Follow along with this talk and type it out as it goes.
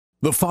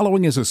The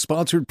following is a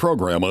sponsored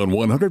program on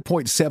 100.7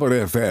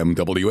 FM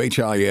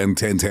WHIN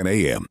 1010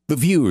 AM. The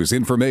views,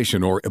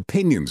 information, or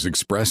opinions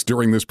expressed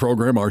during this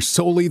program are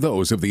solely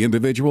those of the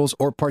individuals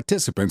or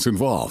participants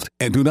involved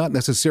and do not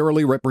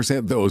necessarily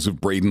represent those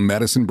of Braden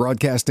Madison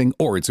Broadcasting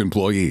or its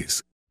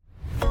employees.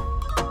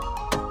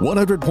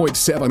 100.7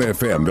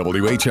 FM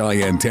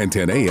WHIN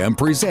 1010 AM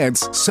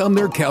presents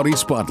Sumner County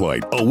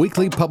Spotlight, a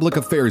weekly public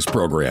affairs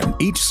program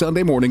each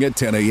Sunday morning at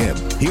 10 a.m.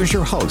 Here's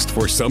your host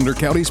for Sumner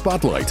County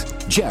Spotlight,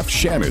 Jeff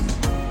Shannon.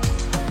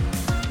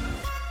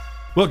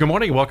 Well, good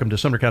morning. Welcome to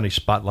Sumner County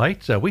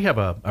Spotlight. We have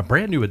a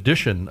brand new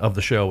edition of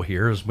the show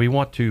here as we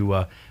want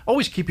to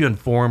always keep you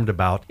informed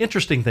about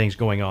interesting things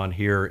going on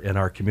here in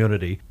our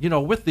community. You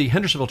know, with the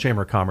Hendersonville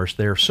Chamber of Commerce,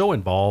 they're so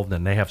involved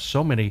and they have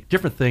so many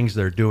different things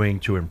they're doing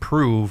to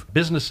improve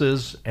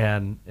businesses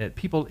and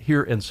people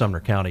here in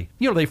Sumner County.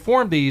 You know, they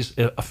form these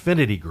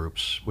affinity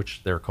groups,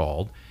 which they're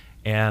called,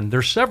 and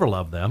there's several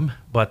of them,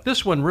 but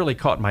this one really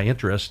caught my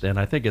interest and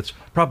I think it's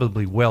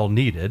probably well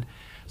needed.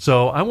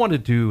 So I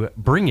wanted to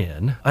bring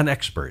in an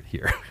expert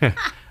here,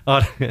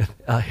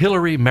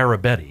 Hilary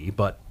Marabeti,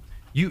 but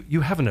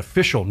you have an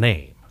official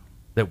name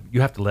that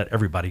you have to let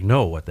everybody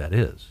know what that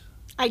is.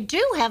 I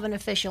do have an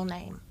official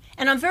name,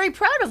 and I'm very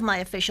proud of my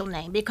official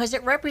name because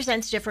it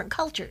represents different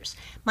cultures.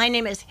 My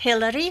name is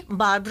Hilary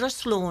Barbara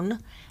Sloan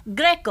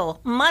Greco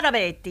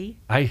Marabeti.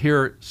 I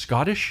hear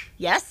Scottish.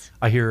 Yes.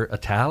 I hear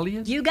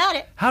Italian. You got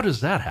it. How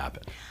does that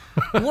happen?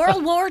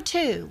 World War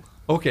II.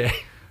 Okay.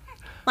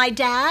 My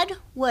dad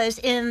was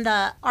in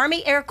the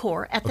Army Air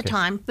Corps at the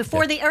time,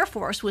 before the Air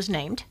Force was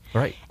named.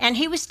 Right. And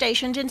he was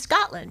stationed in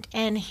Scotland.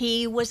 And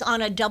he was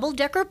on a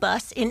double-decker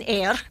bus in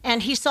Ayr.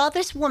 And he saw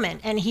this woman,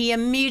 and he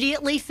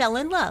immediately fell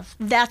in love.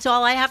 That's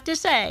all I have to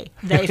say.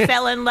 They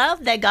fell in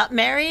love. They got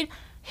married.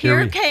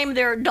 Here came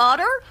their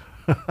daughter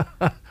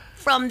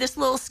from this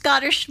little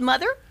Scottish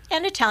mother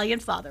and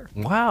Italian father.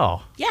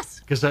 Wow. Yes.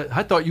 Because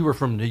I thought you were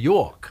from New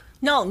York.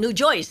 No, New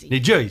Jersey. New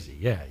Jersey,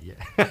 yeah.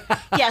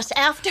 Yes,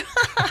 after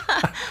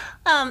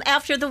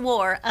the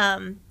war,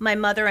 my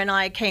mother and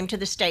I came to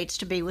the States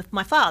to be with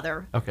my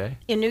father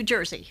in New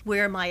Jersey,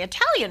 where my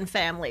Italian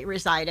family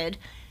resided.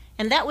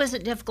 And that was a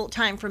difficult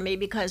time for me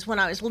because when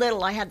I was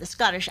little, I had the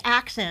Scottish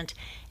accent,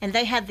 and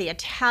they had the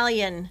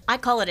Italian, I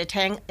call it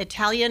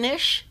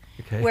Italianish,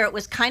 where it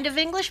was kind of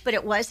English, but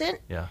it wasn't.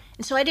 Yeah.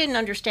 And so I didn't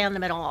understand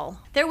them at all.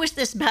 There was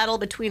this battle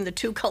between the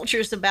two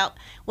cultures about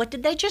what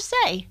did they just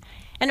say?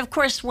 And of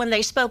course, when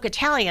they spoke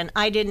Italian,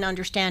 I didn't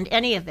understand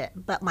any of it,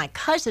 but my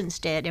cousins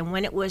did. And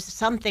when it was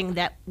something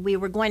that we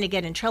were going to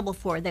get in trouble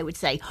for, they would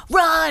say,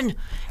 "Run!"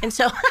 And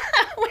so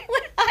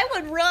I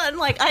would run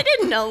like I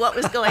didn't know what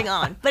was going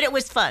on. But it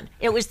was fun.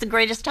 It was the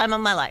greatest time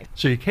of my life.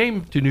 So you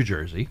came to New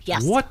Jersey.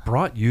 Yes. What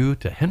brought you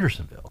to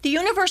Hendersonville? The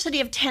University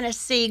of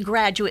Tennessee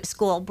Graduate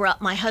School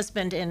brought my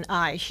husband and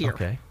I here.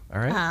 Okay. All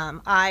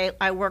right.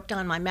 I worked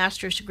on my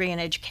master's degree in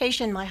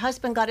education. My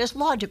husband got his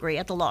law degree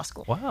at the law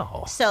school.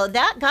 Wow. So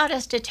that got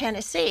us to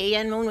Tennessee.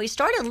 And when we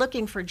started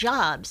looking for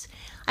jobs,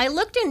 I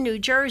looked in New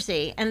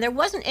Jersey, and there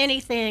wasn't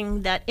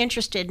anything that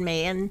interested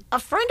me. And a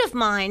friend of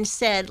mine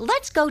said,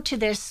 let's go to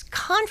this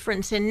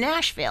conference in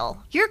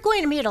Nashville. You're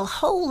going to meet a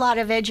whole lot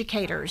of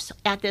educators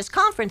at this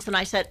conference. And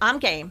I said, I'm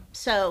game.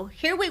 So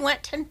here we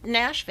went to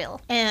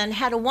Nashville and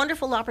had a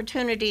wonderful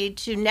opportunity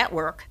to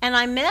network. And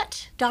I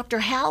met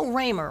Dr. Hal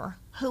Raymer,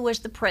 who was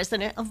the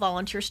president of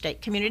Volunteer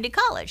State Community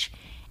College.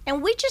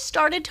 And we just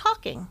started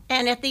talking.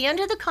 And at the end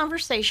of the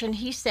conversation,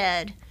 he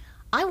said,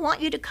 I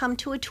want you to come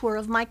to a tour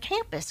of my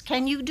campus.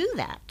 Can you do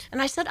that?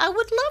 And I said, I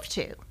would love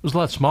to. It was a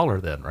lot smaller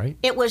then, right?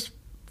 It was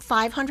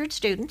 500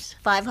 students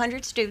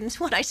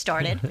when I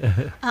started.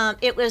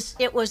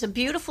 It was a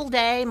beautiful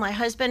day. My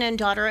husband and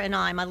daughter and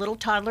I, my little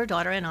toddler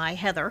daughter and I,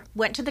 Heather,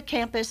 went to the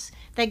campus.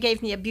 They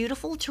gave me a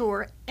beautiful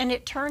tour, and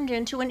it turned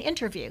into an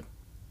interview.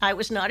 I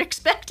was not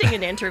expecting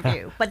an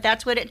interview, but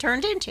that's what it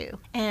turned into.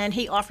 And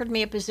he offered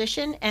me a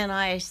position, and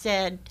I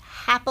said,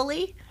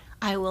 happily,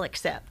 I will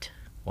accept.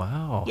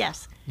 Wow.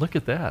 Yes. Look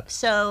at that.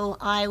 So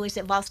I was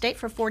at Vol State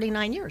for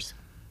 49 years.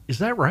 Is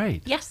that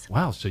right? Yes.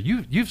 Wow. So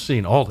you've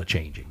seen all the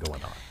changing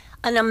going on.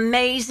 An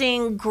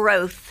amazing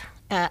growth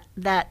at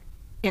that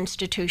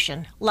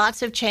institution.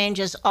 Lots of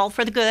changes, all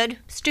for the good.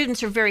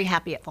 Students are very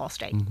happy at Vol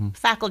State. Mm-hmm.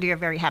 Faculty are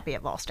very happy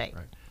at Vol State.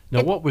 Right.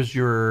 Now, what was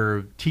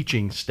your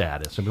teaching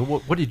status? I mean,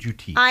 what did you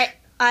teach?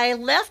 I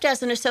left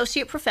as an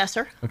associate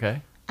professor.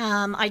 Okay.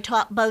 I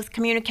taught both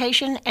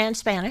communication and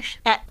Spanish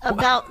at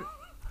about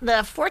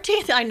the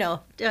 14th, I know.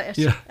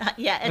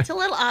 Yeah, it's a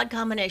little odd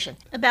combination.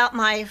 About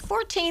my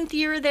 14th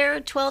year there,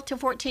 12th to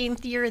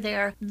 14th year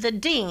there, the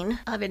dean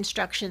of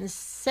instruction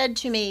said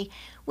to me,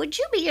 would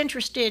you be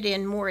interested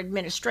in more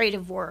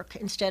administrative work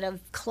instead of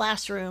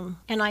classroom?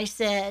 And I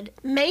said,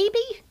 maybe.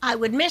 I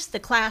would miss the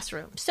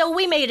classroom. So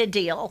we made a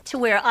deal to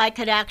where I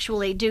could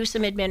actually do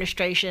some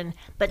administration,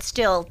 but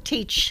still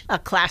teach a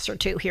class or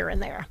two here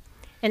and there.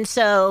 And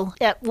so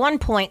at one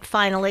point,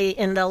 finally,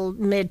 in the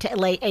mid to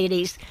late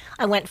 80s,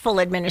 I went full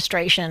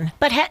administration,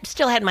 but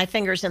still had my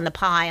fingers in the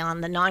pie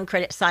on the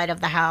non-credit side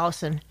of the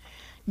house and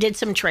did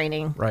some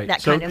training, Right.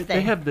 that So kind of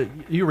they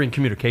thing. you were in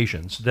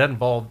communications. Did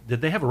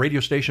they have a radio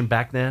station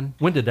back then?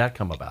 When did that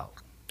come about?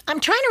 I'm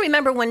trying to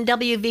remember when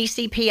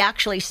WVCP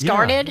actually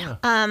started.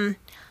 Yeah.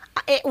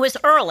 It was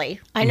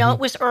early. I know it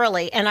was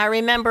early, and I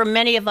remember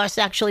many of us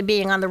actually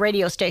being on the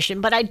radio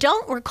station, but I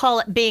don't recall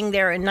it being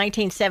there in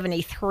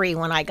 1973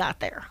 when I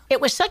got there.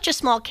 It was such a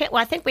small kit.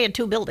 Well, I think we had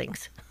 2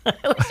 buildings.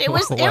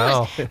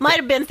 Wow. It might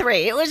have been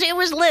 3. It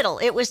was little.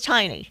 It was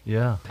tiny.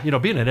 Yeah.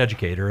 Being an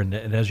educator, and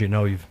as you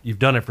know, you've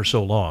done it for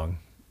so long.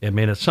 I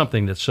mean, it's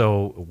something that's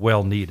so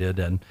well needed,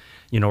 and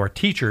our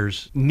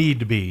teachers need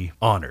to be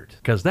honored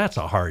because that's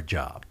a hard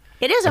job.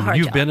 It is a hard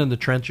You've job. been in the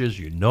trenches.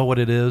 You know what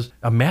it is.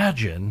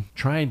 Imagine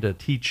trying to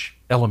teach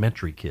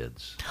elementary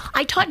kids.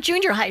 I taught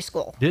junior high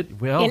school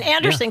in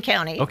Anderson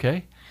County.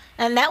 Okay.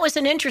 And that was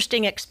an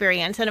interesting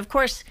experience. And of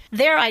course,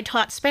 there I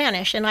taught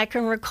Spanish, and I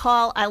can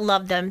recall I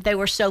loved them. They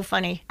were so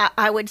funny.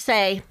 I would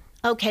say,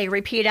 okay,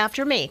 repeat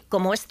after me.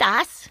 ¿Cómo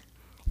estás?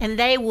 And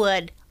they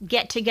would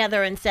get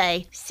together and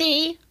say,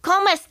 sí,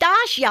 ¿cómo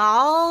estás,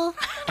 y'all?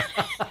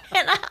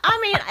 And I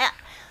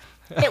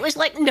mean, it was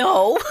like,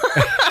 no.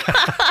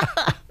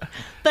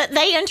 But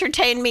they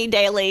entertained me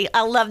daily.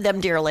 I loved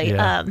them dearly.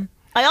 Yeah.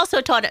 I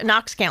also taught at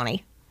Knox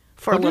County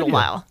for a little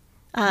while.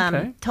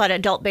 Okay. Taught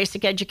adult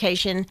basic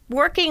education,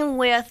 working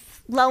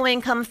with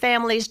low-income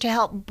families to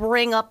help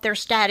bring up their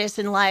status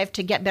in life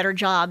to get better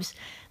jobs.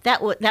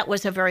 That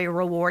was a very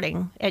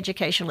rewarding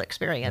educational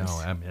experience. No,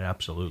 I mean,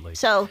 absolutely.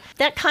 So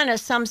that kind of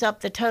sums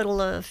up the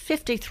total of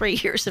 53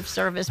 years of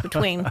service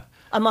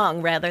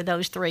among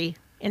those 3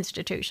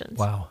 institutions.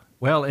 Wow.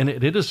 Well, and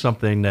it is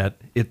something that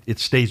it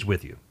stays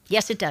with you.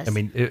 Yes, it does. I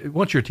mean,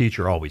 once you're a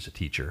teacher, always a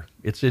teacher.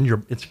 It's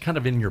kind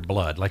of in your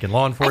blood, like in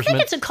law I enforcement.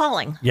 think it's a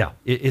calling. Yeah,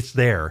 it's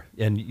there,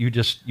 and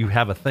you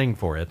have a thing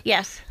for it.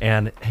 Yes.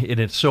 And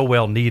it's so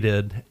well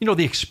needed.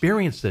 The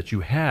experience that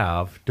you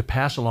have to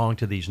pass along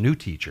to these new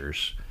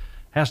teachers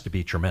has to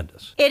be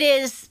tremendous. It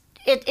is.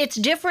 It's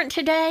different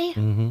today,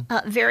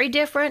 very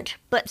different,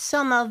 but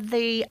some of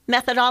the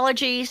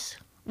methodologies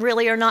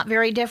really are not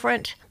very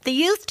different. The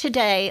youth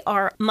today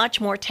are much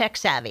more tech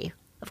savvy.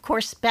 Of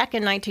course, back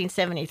in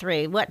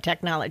 1973, what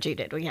technology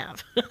did we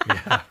have?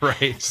 Yeah,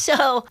 right.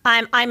 So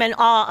I'm in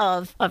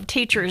awe of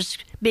teachers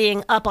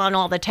being up on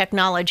all the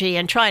technology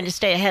and trying to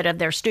stay ahead of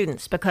their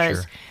students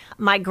because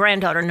my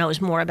granddaughter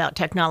knows more about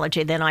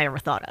technology than I ever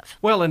thought of.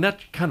 Well, and that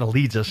kind of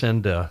leads us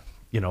into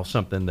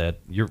something that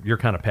you're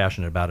kind of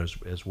passionate about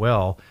as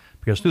well.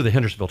 Because through the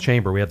Hendersonville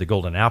Chamber, we have the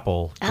Golden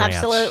Apple grants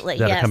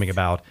that are coming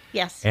about.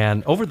 Yes.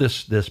 And over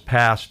this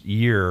past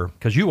year,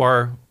 because you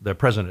are the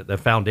president, the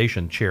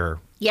foundation chair.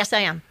 Yes, I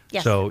am.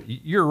 Yes. So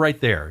you're right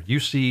there.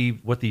 You see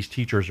what these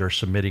teachers are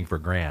submitting for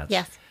grants.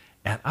 Yes.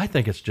 And I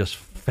think it's just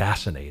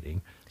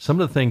fascinating. Some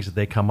of the things that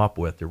they come up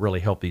with to really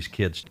help these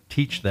kids,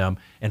 teach them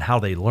and how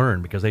they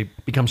learn because they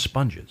become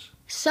sponges.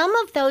 Some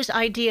of those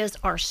ideas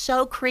are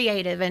so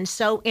creative and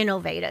so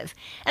innovative.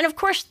 And of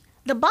course,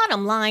 the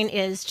bottom line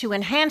is to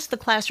enhance the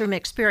classroom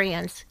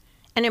experience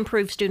and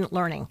improve student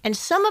learning. And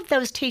some of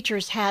those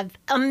teachers have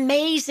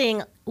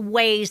amazing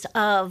ways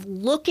of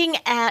looking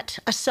at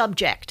a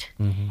subject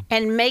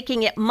and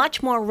making it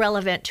much more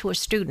relevant to a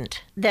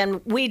student than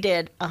we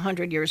did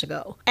 100 years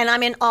ago. And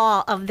I'm in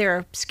awe of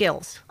their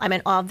skills.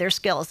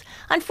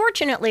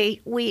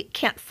 Unfortunately, we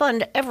can't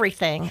fund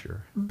everything,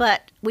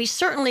 but we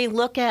certainly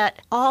look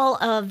at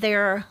all of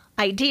their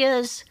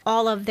ideas,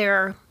 all of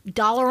their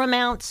dollar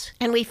amounts,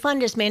 and we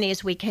fund as many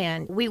as we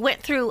can. We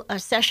went through a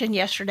session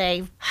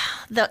yesterday.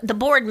 The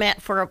board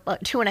met for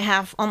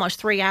 2.5, almost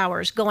 3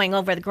 hours going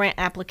over the grant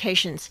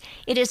applications.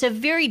 It is a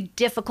very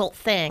difficult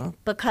thing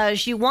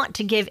because you want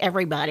to give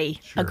everybody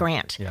a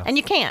grant, and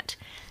you can't.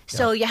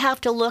 So you have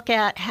to look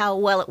at how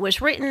well it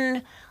was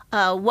written,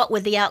 what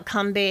would the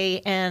outcome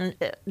be, and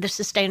the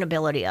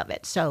sustainability of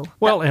it. So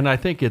and I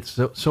think it's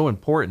so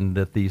important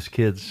that these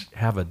kids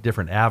have a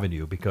different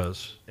avenue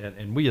because,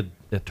 and we had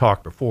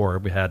talked before,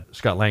 we had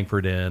Scott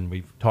Langford in,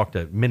 we've talked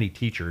to many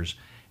teachers,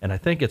 and I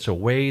think it's a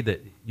way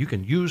that you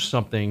can use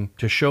something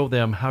to show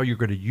them how you're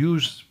going to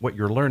use what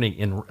you're learning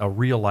in a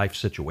real life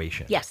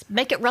situation. Yes,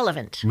 make it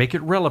relevant. Make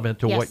it relevant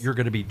to what you're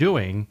going to be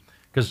doing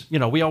because,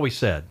 we always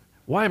said,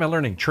 why am I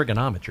learning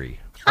trigonometry?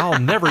 I'll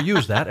never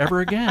use that ever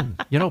again.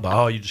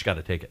 But, you just got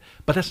to take it.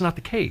 But that's not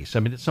the case.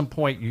 I mean, at some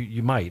point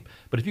you might.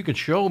 But if you can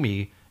show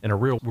me in a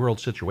real world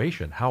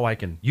situation how I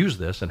can use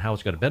this and how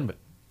it's going to benefit,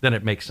 then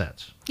it makes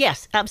sense.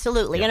 Yes,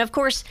 absolutely. Yeah. And of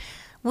course,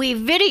 we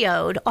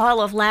videoed all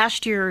of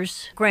last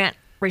year's grant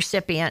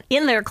recipient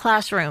in their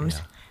classrooms.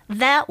 Yeah.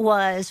 That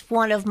was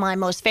one of my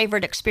most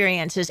favorite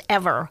experiences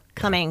ever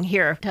coming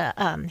here to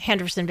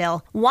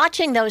Hendersonville.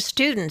 Watching those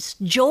students'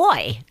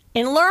 joy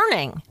in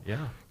learning.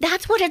 Yeah.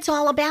 That's what it's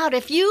all about.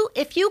 If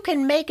you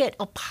can make it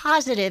a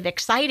positive,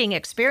 exciting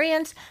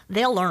experience,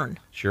 they'll learn.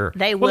 Sure.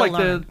 They will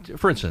learn.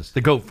 For instance,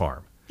 the goat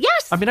farm.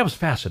 Yes. I mean, that was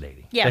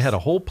fascinating. Yes. They had a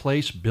whole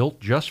place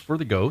built just for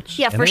the goats.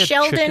 Yeah, for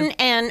Sheldon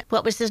and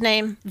what was his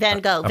name?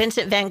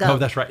 Vincent Van Gogh. Oh,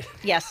 that's right.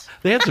 Yes.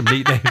 They had some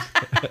neat names.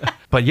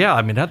 But yeah,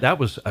 I mean, that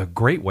was a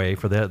great way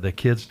for the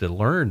kids to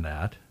learn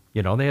that.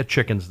 They had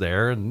chickens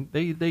there, and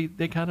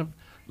they kind of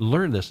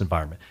learn this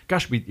environment?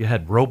 Gosh, you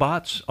had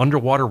robots,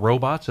 underwater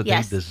robots that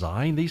Yes. they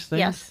designed these things?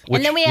 Yes. Which,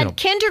 and then we you had know,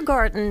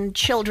 kindergarten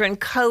children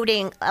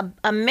coding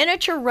a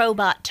miniature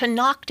robot to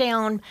knock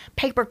down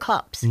paper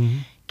cups.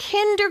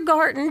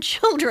 Kindergarten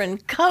children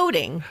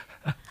coding.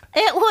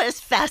 It was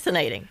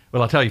fascinating.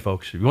 well, I'll tell you,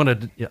 folks, if you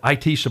want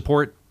IT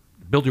support,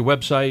 build your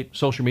website,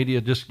 social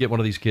media, just get one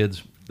of these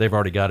kids. They've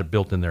already got it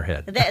built in their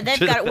head. They've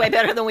got it way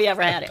better than we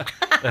ever had it.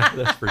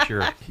 That's for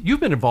sure. You've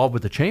been involved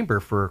with the chamber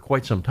for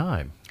quite some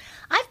time.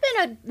 I've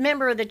been a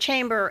member of the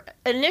chamber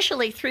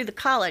initially through the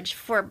college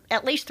for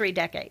at least 3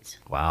 decades.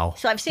 Wow.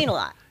 So I've seen a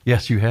lot.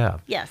 Yes, you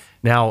have. Yes.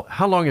 Now,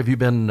 how long have you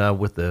been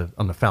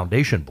on the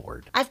foundation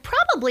board? I've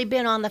probably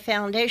been on the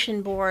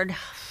foundation board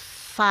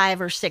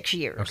 5 or 6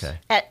 years Okay.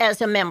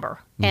 as a member,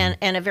 and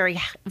a very,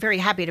 very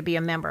happy to be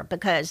a member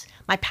because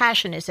my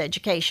passion is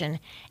education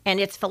and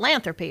its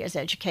philanthropy is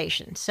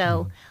education.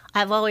 So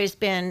I've always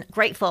been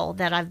grateful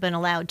that I've been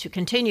allowed to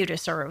continue to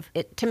serve.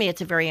 To me,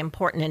 it's a very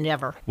important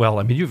endeavor. Well,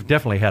 I mean, you've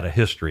definitely had a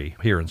history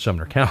here in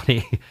Sumner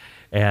County,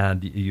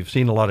 and you've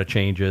seen a lot of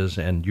changes,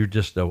 and you're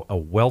just a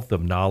wealth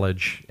of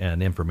knowledge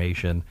and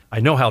information.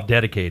 I know how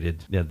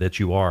dedicated that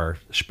you are,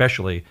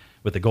 especially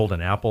with the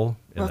Golden Apple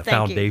and Well, the thank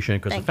you. foundation,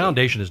 because the Thank you.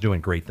 foundation is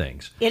doing great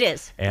things. It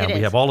is. And It we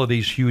is. have all of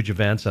these huge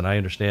events, and I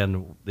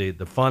understand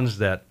the funds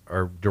that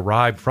are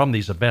derived from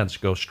these events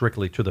go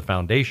strictly to the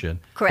foundation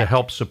to Correct.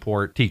 help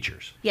support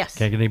teachers. Yes.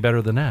 Can't get any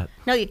better than that.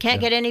 No, you can't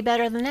get any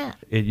better than that.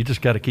 You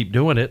just got to keep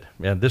doing it.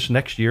 And this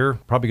next year,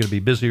 probably going to be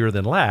busier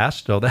than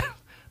last, so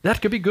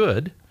that could be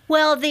good.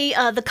 Well,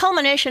 the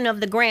culmination of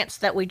the grants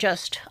that we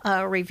just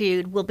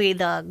reviewed will be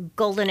the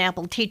Golden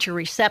Apple Teacher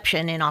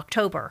Reception in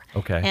October.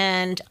 Okay.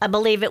 And I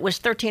believe it was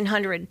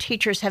 1,300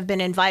 teachers have been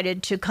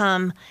invited to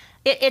come.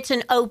 It's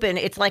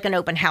like an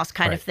open house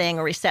kind of Right. thing,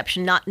 a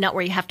reception, not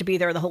where you have to be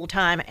there the whole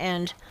time.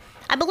 And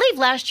I believe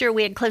last year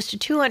we had close to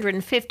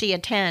 250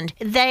 attend.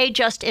 They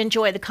just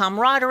enjoy the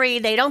camaraderie.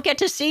 They don't get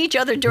to see each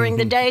other during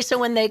the day, so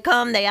when they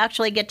come, they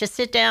actually get to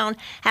sit down,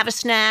 have a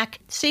snack,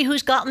 see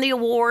who's gotten the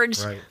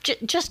awards. Right.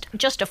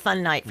 Just a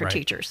fun night for Right.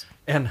 teachers.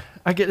 And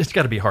I get it's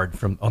got to be hard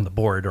on the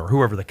board or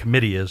whoever the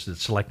committee is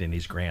that's selecting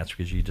these grants,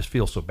 because you just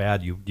feel so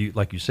bad. You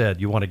like you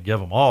said, you want to give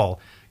them all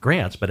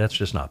grants, but that's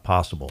just not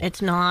possible.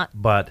 It's not.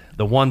 But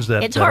the ones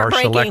that It's are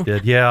heartbreaking.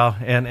 selected, yeah,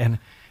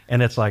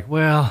 and it's like,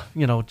 well,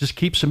 just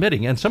keep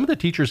submitting. And some of the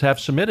teachers have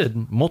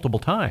submitted multiple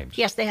times.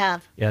 Yes, they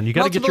have. And you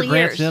got to get your Multiple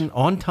grants years. in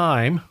on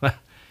time.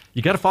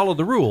 You got to follow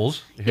the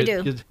rules. You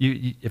do.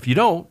 If you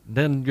don't,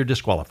 then you're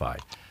disqualified.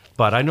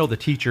 But I know the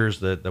teachers,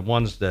 the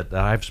ones that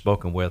I've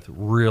spoken with,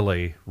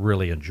 really,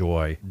 really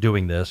enjoy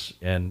doing this.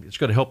 And it's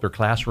going to help their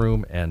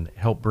classroom and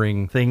help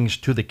bring things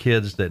to the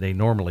kids that they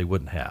normally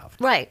wouldn't have.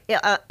 Right.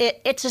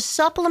 It's a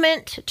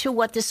supplement to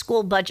what the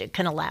school budget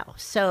can allow.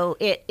 So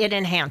it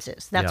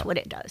enhances. That's Yeah. what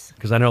it does.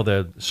 Because I know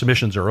the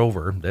submissions are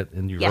over,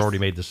 and you've Yes. already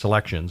made the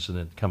selections and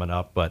then coming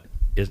up. But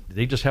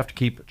they just have to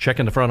keep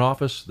checking the front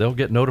office. They'll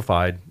get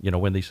notified,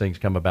 when these things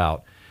come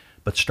about.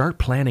 But start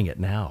planning it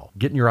now,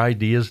 getting your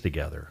ideas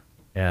together.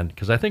 And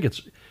because I think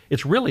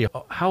it's really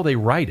how they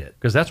write it,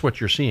 because that's what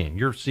you're seeing.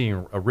 You're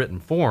seeing a written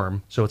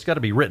form, so it's got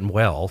to be written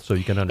well so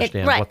you can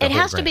understand what the It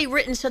whole has to grant- be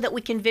written so that we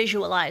can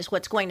visualize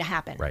what's going to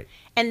happen. Right.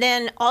 And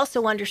then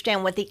also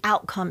understand what the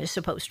outcome is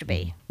supposed to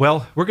be.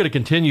 Well, we're going to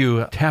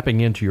continue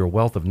tapping into your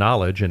wealth of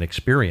knowledge and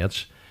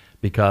experience,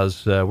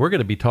 because we're going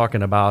to be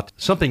talking about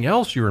something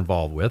else you're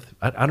involved with.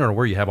 I don't know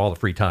where you have all the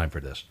free time for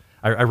this.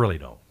 I really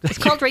don't. It's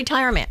called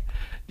retirement.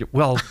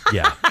 Well,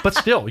 yeah, but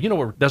still,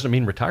 it doesn't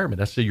mean retirement.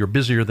 That's you're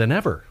busier than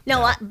ever.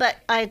 No, but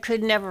I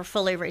could never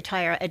fully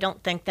retire. I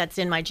don't think that's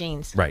in my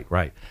genes. Right.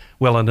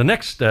 Well, in the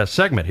next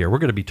segment here, we're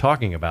going to be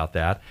talking about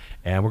that,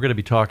 and we're going to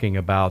be talking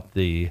about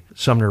the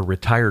Sumner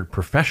Retired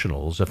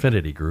Professionals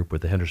Affinity Group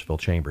with the Hendersonville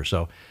Chamber.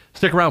 So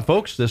stick around,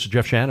 folks. This is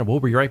Jeff Shannon. We'll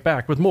be right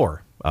back with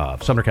more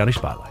of Sumner County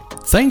Spotlight.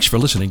 Thanks for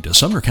listening to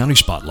Sumner County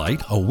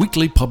Spotlight, a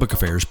weekly public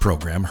affairs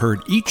program heard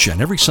each and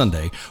every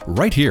Sunday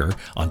right here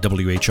on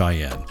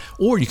WHIN.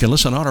 Or you can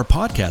listen on our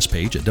podcast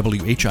page at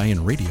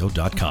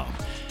WHINradio.com.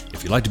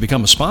 If you'd like to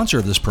become a sponsor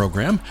of this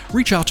program,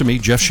 reach out to me,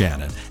 Jeff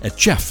Shannon, at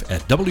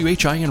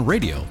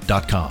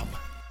jeff@WHINradio.com.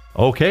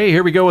 Okay,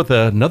 here we go with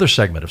another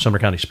segment of Sumner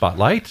County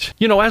Spotlight.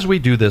 As we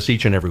do this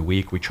each and every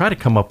week, we try to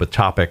come up with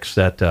topics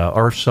that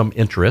are of some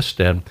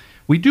interest, and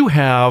we do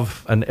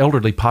have an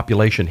elderly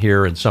population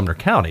here in Sumner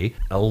County,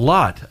 a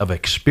lot of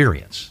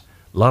experience,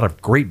 a lot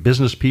of great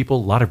business people,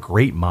 a lot of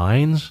great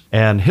minds.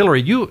 And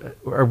Hilary, you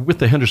are with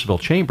the Hendersonville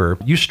Chamber.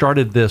 You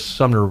started this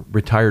Sumner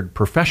Retired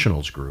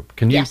Professionals Group.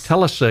 Can you Yes.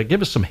 tell us,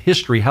 give us some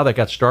history, how that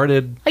got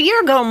started? A year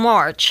ago,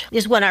 March,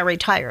 is when I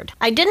retired.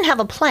 I didn't have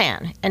a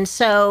plan, and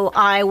so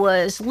I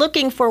was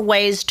looking for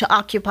ways to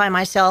occupy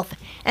myself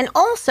and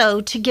also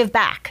to give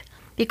back,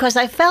 because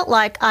I felt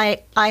like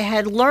I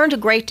had learned a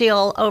great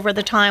deal over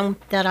the time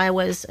that I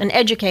was an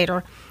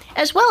educator,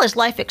 as well as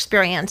life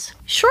experience.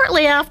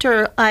 Shortly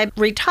after I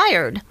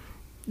retired,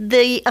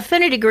 the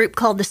affinity group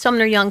called the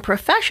Sumner Young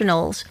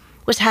Professionals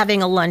was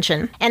having a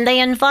luncheon, and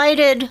they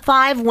invited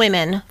 5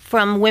 women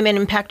from Women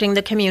Impacting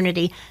the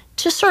Community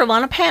to serve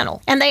on a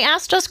panel. And they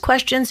asked us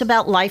questions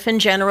about life in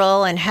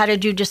general and how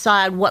did you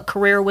decide what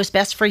career was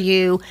best for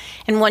you?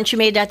 And once you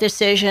made that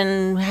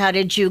decision, how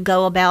did you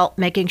go about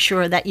making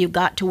sure that you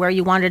got to where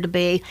you wanted to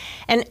be?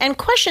 And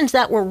questions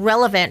that were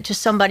relevant to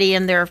somebody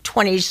in their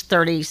 20s,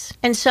 30s.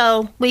 And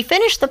so we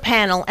finished the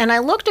panel and I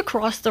looked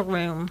across the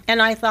room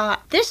and I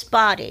thought, this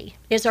body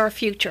is our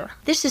future.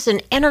 This is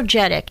an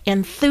energetic,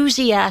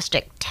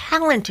 enthusiastic,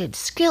 talented,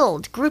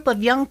 skilled group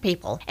of young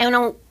people.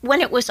 And when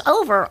it was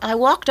over, I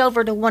walked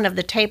over to one of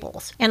the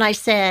tables and I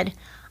said,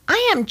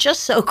 I am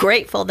just so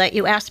grateful that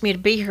you asked me to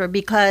be here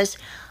because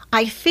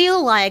I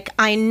feel like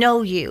I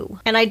know you,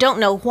 and I don't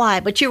know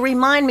why, but you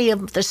remind me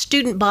of the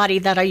student body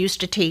that I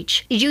used to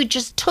teach. You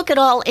just took it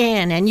all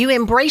in and you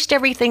embraced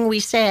everything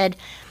we said.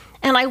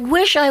 And I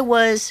wish I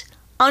was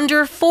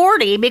under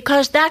 40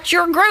 because that's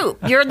your group.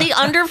 You're the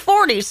under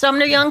 40, some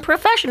of the young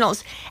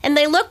professionals. And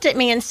they looked at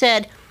me and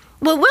said,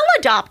 well, we'll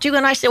adopt you.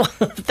 And I said,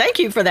 well, thank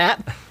you for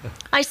that.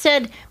 I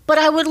said, but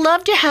I would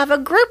love to have a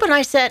group. And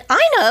I said,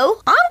 I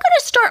know, I'm going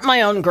to start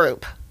my own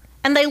group.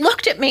 And they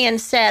looked at me and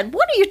said,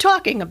 what are you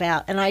talking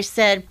about? And I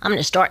said, I'm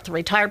going to start the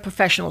Retired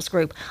Professionals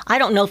Group. I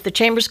don't know if the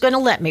Chamber's going to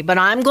let me, but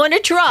I'm going to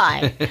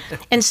try.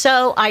 And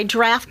so I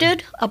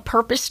drafted a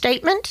purpose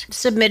statement,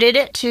 submitted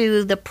it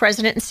to the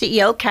president and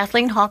CEO,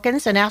 Kathleen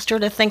Hawkins, and asked her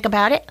to think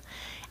about it.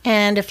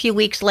 And a few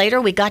weeks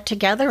later, we got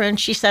together, and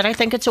she said, I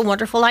think it's a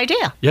wonderful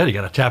idea. Yeah, you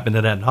got to tap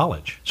into that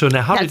knowledge. So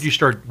now how did you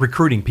start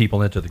recruiting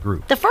people into the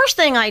group? The first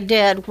thing I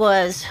did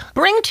was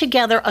bring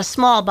together a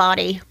small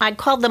body. I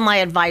called them my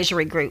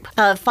advisory group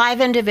of 5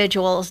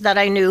 individuals that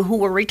I knew who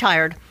were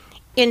retired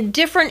in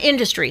different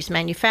industries,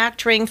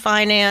 manufacturing,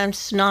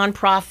 finance,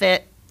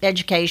 nonprofit,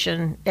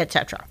 education,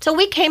 etc. So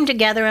we came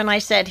together, and I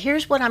said,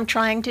 here's what I'm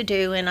trying to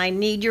do, and I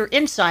need your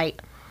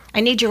insight. I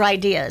need your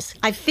ideas.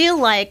 I feel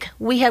like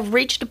we have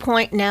reached a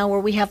point now where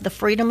we have the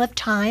freedom of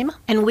time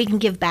and we can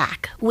give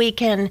back. We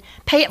can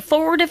pay it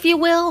forward, if you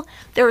will.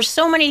 There are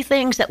so many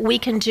things that we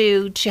can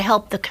do to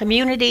help the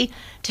community,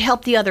 to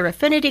help the other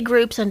affinity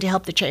groups, and to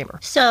help the chamber.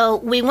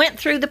 So we went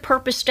through the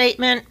purpose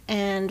statement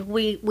and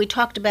we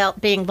talked about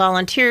being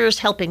volunteers,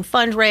 helping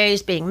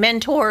fundraise, being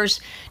mentors,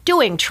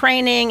 doing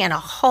training, and a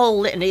whole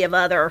litany of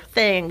other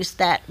things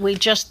that we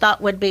just thought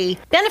would be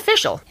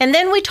beneficial. And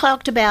then we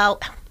talked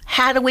about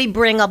how do we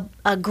bring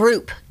a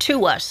group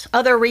to us,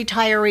 other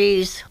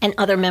retirees and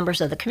other members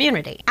of the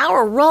community?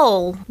 Our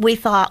role, we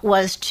thought,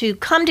 was to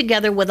come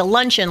together with a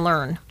lunch and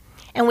learn.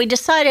 And we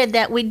decided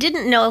that we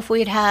didn't know if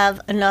we'd have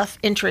enough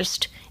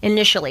interest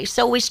initially.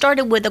 So we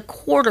started with a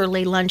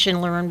quarterly lunch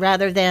and learn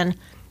rather than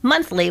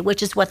monthly,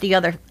 which is what the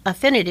other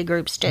affinity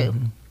groups do.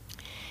 Mm-hmm.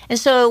 And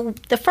so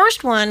the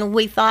first one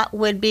we thought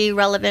would be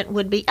relevant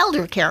would be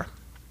elder care.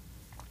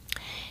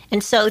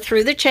 And so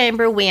through the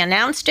chamber, we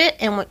announced it.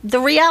 And the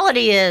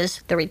reality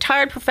is the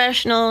retired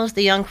professionals,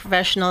 the young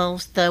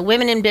professionals, the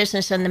women in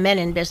business and the men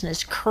in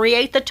business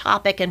create the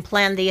topic and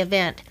plan the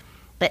event.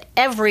 But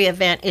every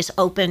event is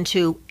open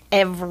to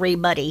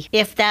everybody.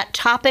 If that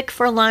topic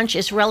for lunch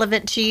is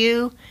relevant to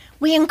you,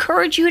 we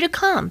encourage you to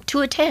come,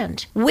 to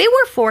attend. We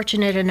were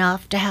fortunate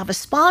enough to have a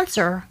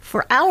sponsor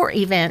for our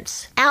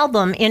events.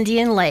 Album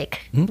Indian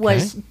Lake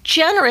was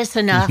generous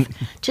enough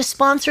to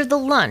sponsor the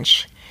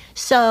lunch.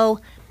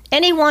 So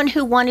anyone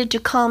who wanted to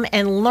come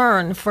and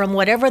learn from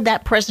whatever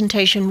that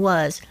presentation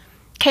was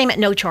came at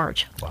no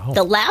charge. Wow.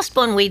 The last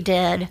one we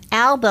did,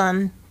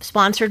 Album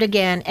sponsored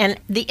again. And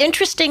the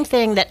interesting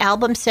thing that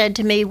Album said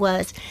to me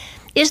was,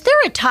 is there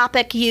a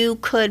topic you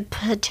could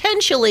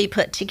potentially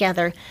put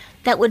together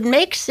that would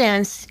make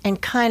sense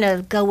and kind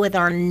of go with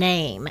our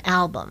name,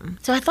 Album?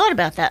 So I thought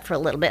about that for a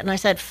little bit, and I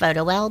said,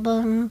 photo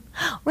album,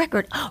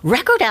 record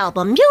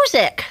album,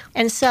 music.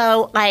 And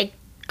so I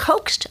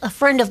coaxed a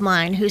friend of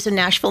mine who's a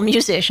Nashville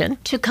musician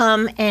to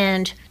come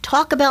and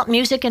talk about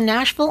music in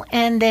Nashville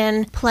and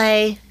then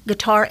play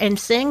guitar and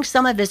sing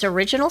some of his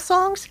original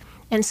songs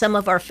and some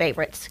of our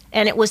favorites.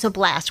 And it was a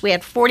blast. We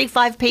had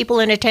 45 people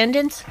in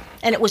attendance,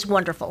 and it was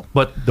wonderful.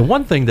 But the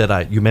one thing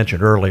that you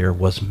mentioned earlier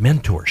was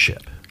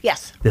mentorship.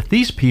 Yes. That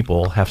these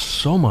people have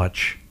so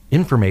much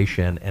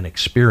information and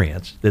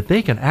experience that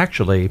they can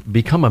actually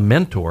become a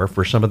mentor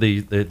for some of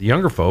the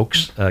younger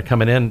folks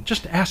coming in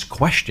just to ask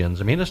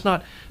questions. I mean,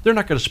 they're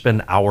not going to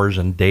spend hours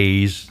and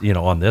days,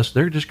 on this.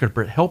 They're just going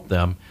to help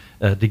them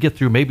to get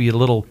through maybe a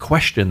little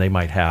question they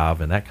might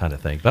have and that kind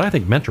of thing. But I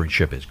think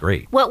mentorship is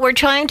great. What we're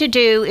trying to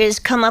do is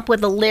come up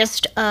with a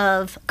list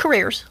of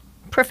careers,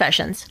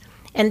 professions,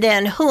 and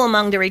then who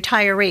among the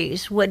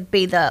retirees would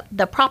be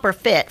the proper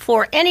fit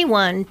for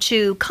anyone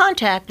to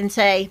contact and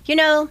say,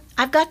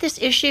 I've got this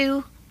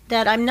issue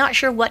that I'm not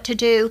sure what to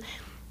do.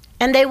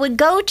 And they would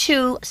go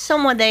to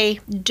someone they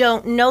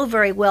don't know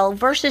very well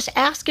versus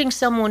asking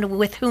someone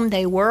with whom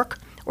they work,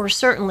 or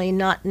certainly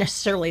not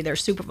necessarily their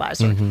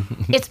supervisor.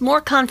 Mm-hmm. It's more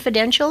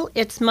confidential.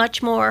 It's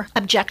much more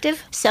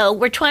objective. So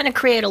we're trying to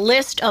create a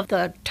list of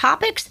the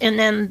topics and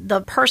then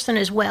the person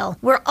as well.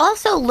 We're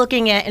also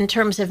looking at, in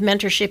terms of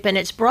mentorship in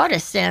its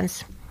broadest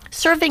sense,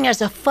 serving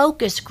as a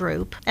focus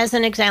group, as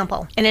an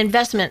example, an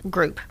investment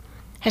group.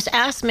 has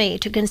asked me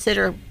to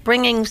consider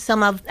bringing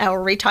some of our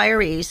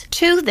retirees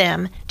to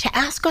them to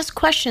ask us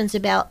questions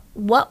about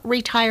what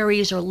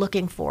retirees are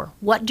looking for.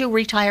 What do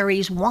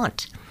retirees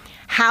want?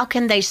 How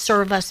can they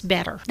serve us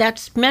better?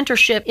 That's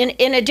mentorship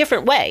in a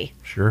different way.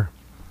 Sure.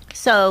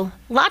 So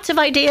lots of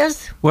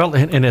ideas. Well,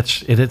 and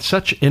it's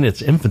such in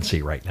its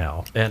infancy right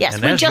now.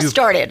 Yes, we just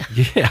started.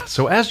 Yeah.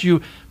 So as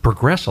you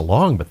progress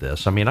along with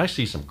this, I mean, I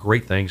see some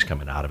great things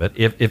coming out of it.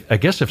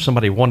 If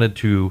somebody wanted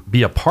to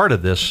be a part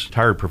of this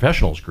Retired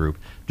Professionals group,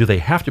 do they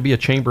have to be a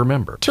chamber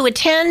member? To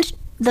attend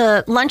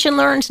the Lunch and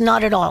Learns,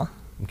 not at all.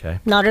 Okay.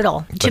 Not at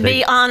all. To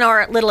be on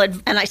our little,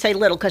 and I say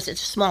little because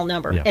it's a small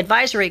number, Yeah.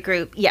 advisory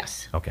group,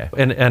 yes. Okay.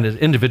 And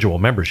individual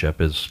membership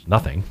is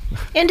nothing.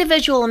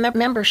 Individual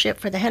membership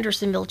for the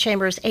Hendersonville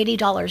Chamber is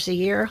 $80 a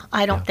year.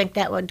 I don't think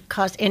that would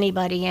cause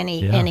anybody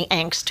any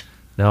angst.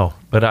 No,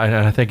 but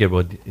I think it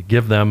would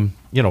give them,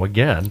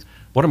 again,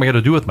 what am I going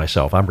to do with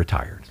myself? I'm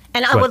retired.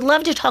 And I would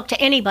love to talk to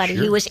anybody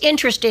who is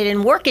interested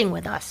in working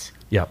with us.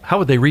 Yeah. How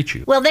would they reach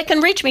you? Well, they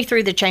can reach me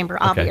through the chamber,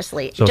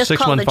 obviously. So just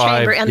call the 615,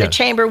 chamber, and the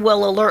chamber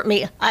will alert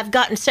me. I've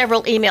gotten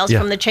several emails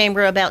from the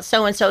chamber about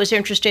so-and-so is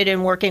interested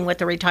in working with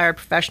the retired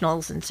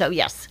professionals, and so,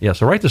 yes. Yeah,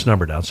 so write this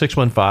number down,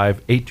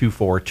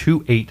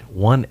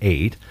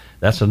 615-824-2818.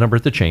 That's the number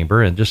at the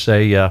chamber, and just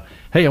say,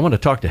 hey, I want to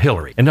talk to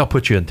Hilary, and they'll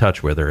put you in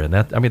touch with her. And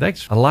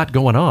that's a lot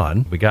going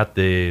on. We got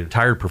the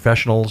retired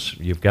professionals,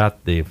 you've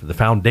got the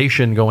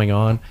foundation going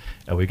on,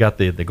 and we got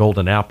the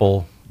Golden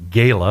Apple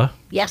Gala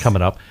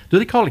coming up. Do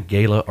they call it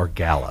gala or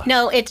gala?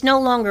 No, it's no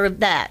longer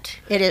that.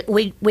 It is,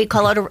 we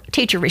call it a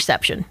teacher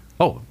reception.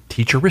 Oh,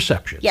 teacher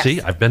reception. Yes.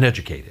 See, I've been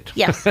educated.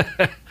 Yes,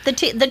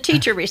 the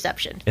teacher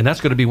reception. And that's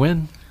going to be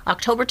when?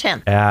 October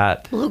 10th.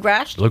 At?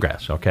 Bluegrass,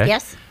 okay.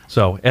 Yes.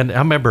 So, and I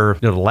remember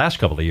the last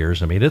couple of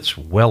years, it's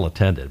well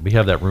attended. We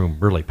have that room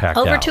really packed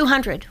out. Over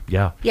 200.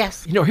 Yeah.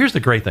 Yes. Here's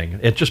the great thing.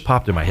 It just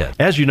popped in my head.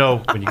 As you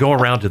know, when you go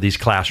around to these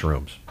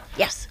classrooms,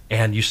 yes,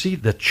 and you see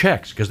the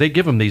checks, because they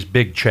give them these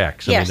big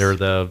checks. I mean, they're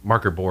the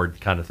marker board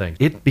kind of thing.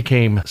 It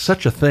became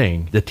such a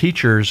thing. The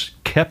teachers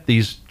kept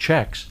these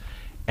checks,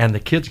 and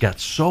the kids got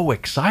so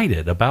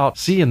excited about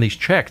seeing these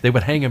checks, they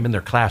would hang them in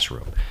their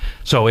classroom.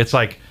 So it's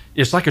like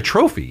a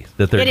trophy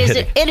that they're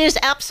getting. It is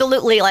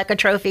absolutely like a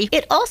trophy.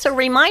 It also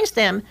reminds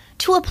them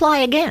to apply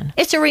again.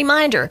 It's a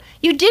reminder.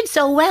 You did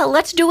so well.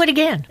 Let's do it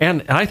again.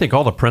 And I think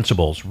all the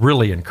principals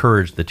really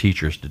encourage the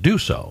teachers to do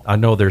so. I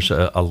know there's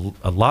a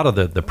lot of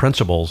the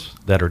principals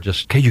that are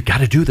just, okay, you got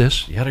to do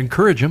this. You got to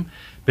encourage them,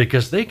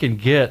 because they can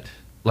get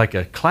like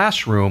a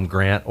classroom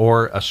grant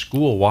or a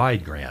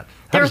school-wide grant.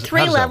 There are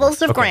three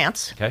levels of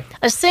grants. Okay.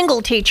 A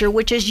single teacher,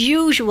 which is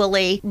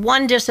usually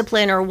one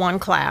discipline or one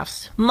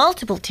class.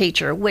 Multiple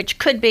teacher, which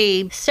could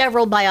be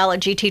several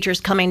biology teachers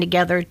coming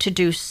together to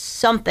do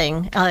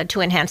something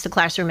to enhance the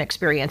classroom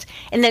experience.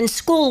 And then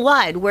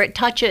school-wide, where it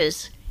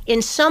touches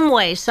in some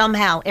way,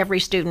 somehow, every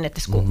student at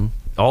the school. Mm-hmm.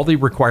 All the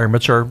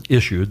requirements are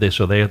issued,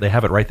 so they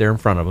have it right there in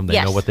front of them.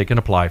 They know what they can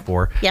apply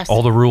for. Yes.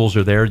 All the rules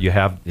are there. You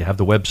have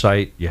the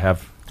website. You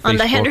have Facebook. On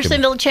the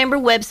Hendersonville Chamber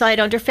website,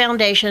 under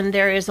Foundation,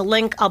 there is a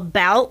link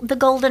about the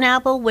Golden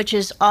Apple, which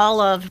is all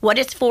of what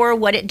it's for,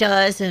 what it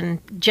does, and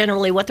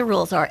generally what the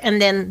rules are,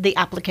 and then the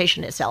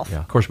application itself. Yeah.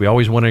 Of course, we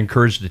always want to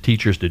encourage the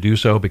teachers to do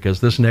so,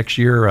 because this next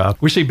year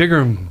we see bigger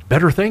and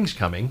better things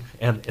coming,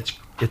 and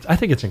I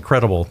think it's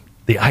incredible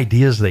the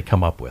ideas they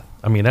come up with.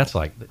 That's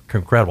like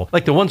incredible.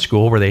 Like the one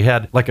school where they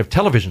had like a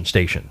television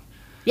station.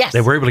 Yes.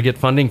 They were able to get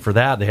funding for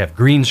that. They have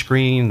green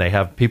screen. They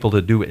have people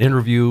to do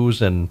interviews,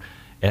 and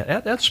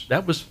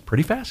that was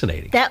pretty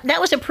fascinating. That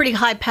was a pretty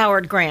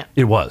high-powered grant.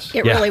 It was.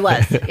 It really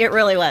was. It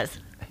really was.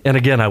 And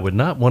again, I would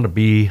not want to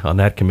be on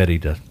that committee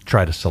to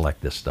try to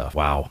select this stuff.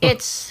 Wow.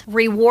 It's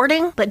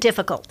rewarding, but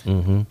difficult.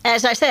 Mm-hmm.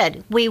 As I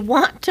said, we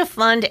want to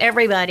fund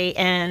everybody,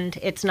 and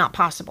it's not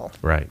possible.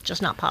 Right.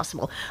 Just not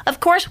possible. Of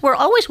course, we're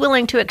always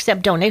willing to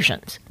accept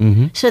donations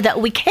so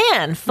that we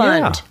can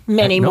fund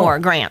many more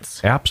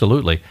grants.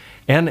 Absolutely.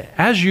 And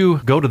as you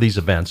go to these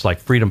events like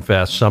Freedom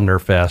Fest, Sumner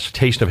Fest,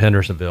 Taste of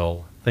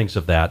Hendersonville, things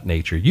of that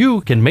nature,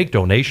 you can make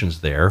donations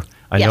there.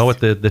 I know at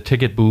the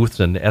ticket booths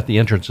and at the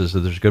entrances,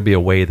 there's going to be a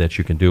way that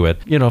you can do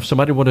it. If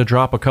somebody want to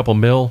drop a couple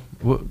mil,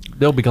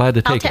 they'll be glad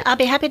to take it. I'll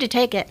be happy to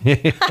take it.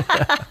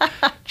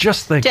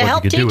 Just think to what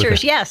help you could do with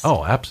teachers, it. yes.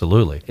 Oh,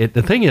 absolutely.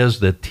 The thing is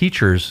that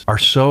teachers are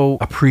so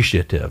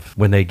appreciative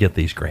when they get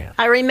these grants.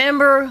 I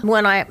remember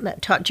when I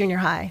taught junior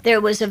high, there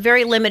was a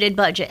very limited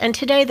budget, and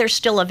today there's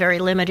still a very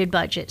limited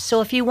budget.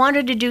 So if you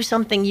wanted to do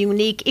something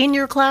unique in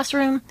your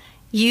classroom,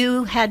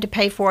 you had to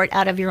pay for it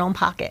out of your own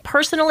pocket.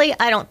 Personally,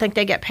 I don't think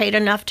they get paid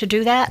enough to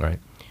do that. Right.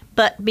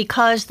 But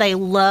because they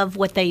love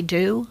what they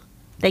do,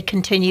 they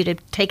continue to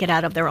take it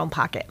out of their own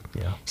pocket.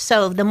 Yeah.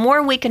 So the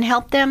more we can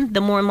help them,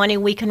 the more money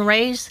we can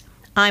raise.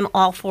 I'm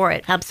all for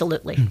it,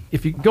 absolutely.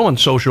 If you go on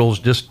socials,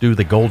 just do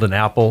the Golden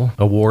Apple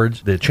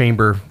Awards. The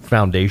Chamber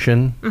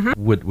Foundation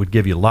would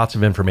give you lots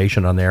of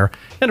information on there.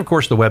 And, of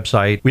course, the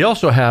website. We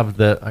also have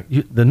the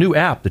new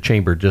app the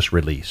Chamber just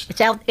released.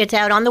 It's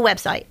out on the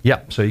website.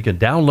 Yep, so you can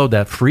download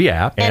that free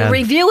app. And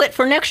review it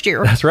for next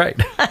year. That's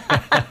right.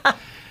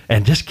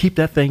 and just keep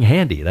that thing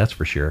handy, that's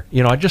for sure.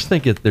 I just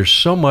think there's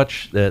so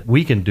much that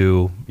we can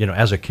do,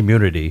 as a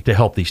community to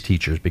help these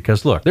teachers,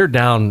 because look, they're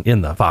down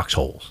in the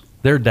foxholes.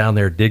 They're down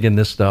there digging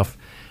this stuff,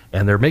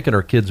 and they're making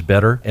our kids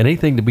better. And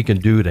anything that we can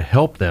do to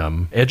help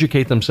them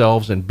educate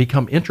themselves and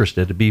become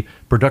interested to be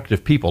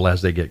productive people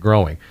as they get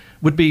growing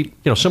would be,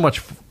 so much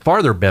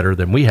farther better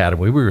than we had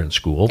when we were in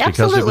school.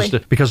 Absolutely.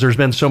 Because there's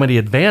been so many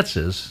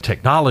advances,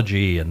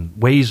 technology and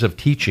ways of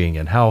teaching,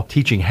 and how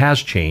teaching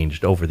has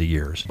changed over the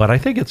years. But I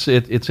think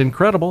it's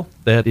incredible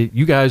that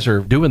you guys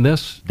are doing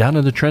this down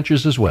in the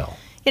trenches as well.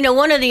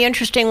 One of the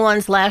interesting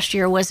ones last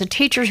year was a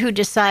teacher who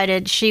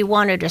decided she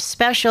wanted a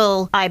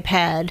special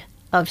iPad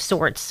of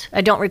sorts.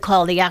 I don't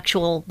recall the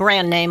actual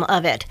brand name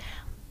of it.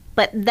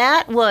 But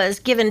that was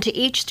given to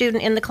each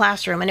student in the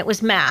classroom, and it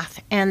was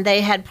math. And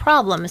they had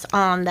problems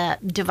on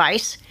that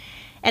device.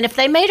 And if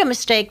they made a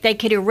mistake, they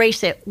could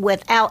erase it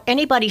without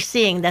anybody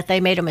seeing that they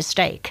made a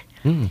mistake.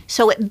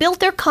 So it built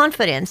their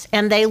confidence,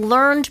 and they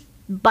learned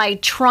by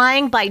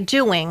trying, by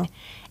doing.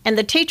 And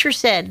the teacher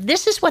said,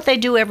 this is what they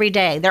do every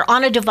day. They're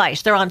on a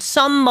device. They're on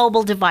some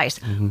mobile device.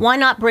 Why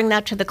not bring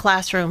that to the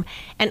classroom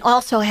and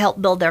also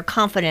help build their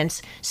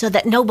confidence so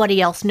that nobody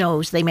else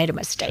knows they made a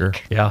mistake? Sure.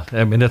 Yeah,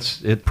 I mean,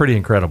 it's pretty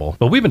incredible.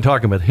 But we've been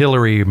talking with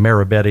Hilary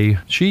Marabeti.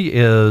 She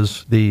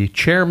is the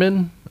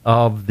chairman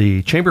of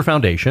the Chamber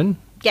Foundation.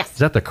 Yes. Is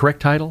that the correct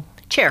title?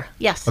 Chair,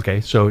 yes. Okay,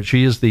 so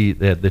she is the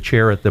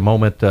chair at the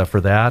moment for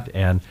that,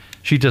 and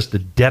she's just a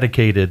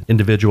dedicated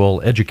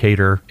individual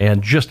educator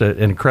and just an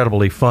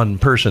incredibly fun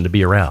person to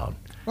be around.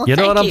 Well, you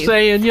know what I'm you.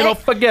 saying?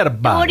 Forget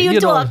about what it. are you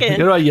talking? You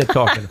know what you're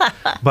talking.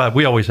 But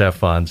we always have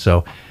fun.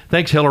 So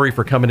thanks, Hilary,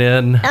 for coming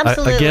in.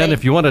 Absolutely. Again,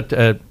 if you want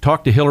to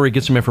talk to Hilary,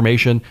 get some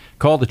information,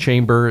 call the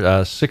Chamber,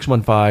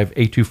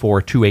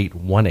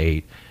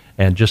 615-824-2818,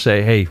 and just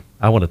say, hey,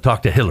 I want to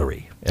talk to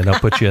Hilary, and they'll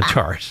put you in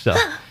charge. So,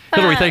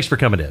 Hilary, thanks for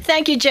coming in.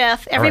 Thank you,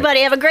 Jeff. Everybody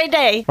have a great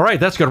day. All right,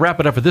 that's going to wrap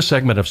it up for this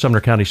segment of Sumner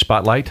County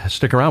Spotlight.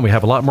 Stick around. We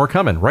have a lot more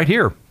coming right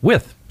here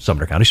with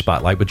Sumner County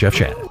Spotlight with Jeff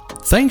Shannon.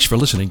 Thanks for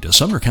listening to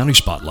Sumner County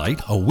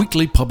Spotlight, a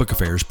weekly public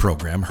affairs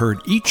program heard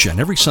each and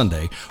every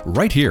Sunday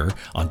right here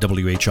on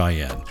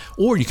WHIN.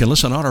 Or you can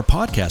listen on our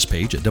podcast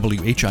page at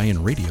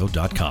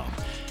WHINradio.com.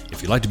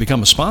 If you'd like to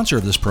become a sponsor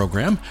of this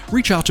program,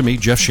 reach out to me,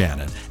 Jeff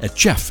Shannon, at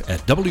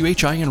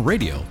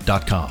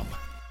jeff@WHINradio.com.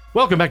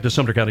 Welcome back to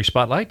Sumner County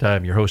Spotlight.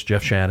 I'm your host,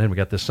 Jeff Shannon. We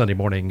got this Sunday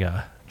morning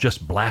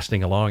just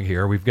blasting along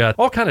here. We've got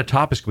all kind of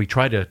topics we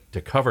try to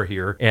cover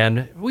here,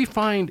 and we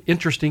find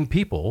interesting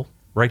people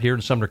right here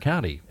in Sumner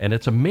County. And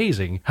it's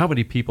amazing how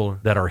many people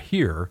that are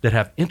here that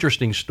have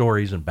interesting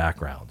stories and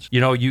backgrounds.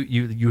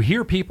 You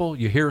hear people,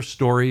 you hear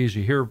stories,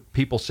 you hear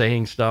people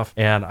saying stuff.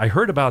 And I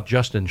heard about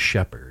Justin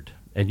Shepard,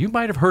 and you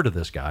might have heard of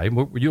this guy.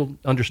 You'll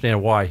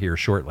understand why here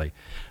shortly.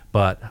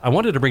 But I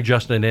wanted to bring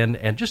Justin in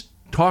and just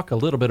talk a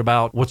little bit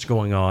about what's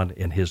going on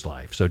in his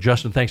life. So,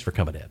 Justin, thanks for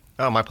coming in.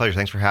 Oh, my pleasure.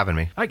 Thanks for having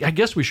me. I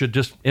guess we should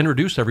just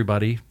introduce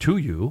everybody to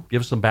you,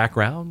 give us some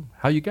background,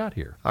 how you got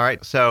here. All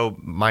right. So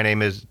my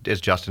name is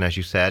Justin, as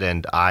you said,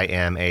 and I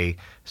am a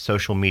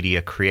social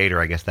media creator.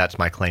 I guess that's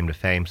my claim to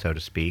fame, so to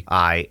speak.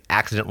 I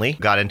accidentally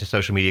got into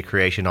social media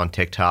creation on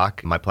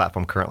TikTok. My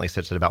platform currently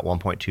sits at about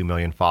 1.2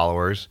 million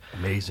followers.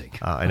 Amazing.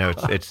 I know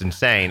it's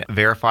insane.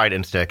 Verified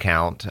Insta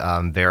account,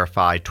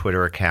 verified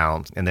Twitter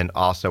account, and then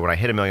also when I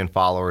hit 1 million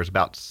followers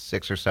about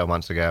 6 or so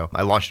months ago,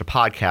 I launched a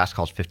podcast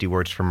called 50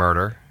 Words for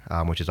Murder.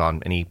 Which is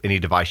on any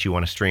device you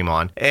want to stream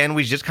on. And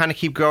we just kind of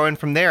keep growing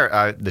from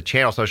there. The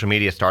channel, social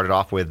media, started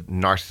off with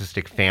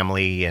narcissistic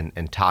family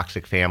and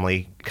toxic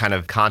family kind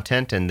of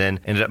content, and then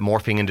ended up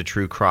morphing into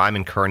true crime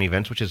and current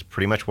events, which is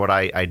pretty much what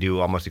I do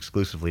almost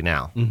exclusively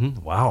now.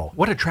 Mm-hmm. Wow.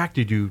 What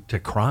attracted you to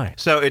crime?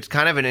 So it's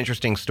kind of an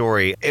interesting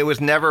story. It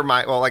was never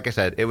like I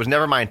said, it was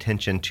never my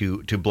intention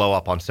to blow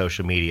up on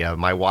social media.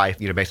 My wife,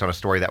 based on a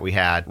story that we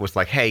had, was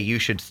like, hey, you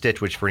should stitch,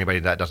 which for anybody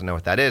that doesn't know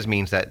what that is,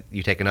 means that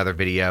you take another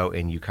video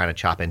and you kind of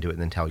chop into it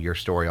and then tell your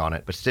story on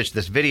it. But stitch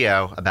this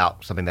video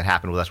about something that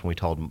happened with us when we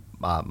told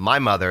my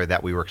mother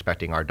that we were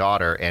expecting our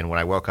daughter. And when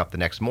I woke up the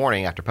next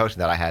morning after posting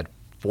that, I had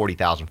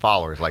 40,000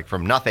 followers, like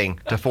from nothing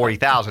to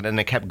 40,000, and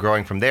it kept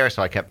growing from there.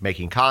 So I kept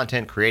making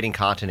content, creating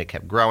content. It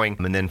kept growing.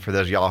 And then for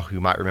those of y'all who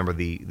might remember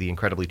the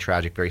incredibly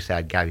tragic, very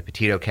sad Gabby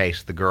Petito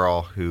case, the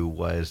girl who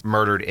was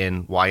murdered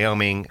in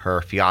Wyoming,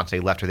 her fiance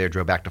left her there,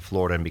 drove back to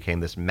Florida, and became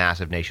this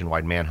massive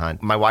nationwide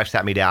manhunt. My wife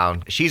sat me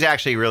down. She's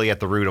actually really at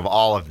the root of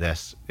all of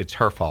this. It's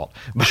her fault.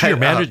 Is she your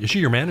manager? Is she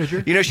your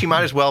manager? She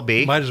might as well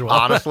be. Might as well.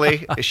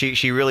 Honestly,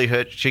 she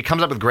really she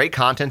comes up with great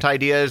content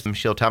ideas.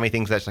 She'll tell me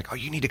things that's like, oh,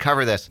 you need to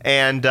cover this.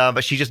 And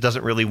but she just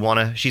doesn't really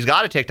want to. She's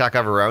got a TikTok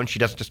of her own. She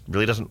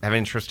doesn't have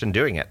interest in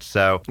doing it.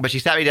 So, but she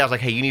sat me down. I was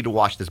like, hey, you need to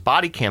watch this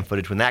body cam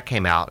footage when that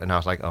came out. And I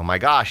was like, oh my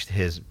gosh,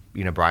 his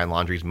Brian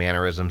Laundrie's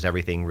mannerisms,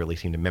 everything really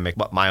seemed to mimic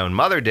what my own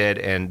mother did.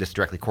 And this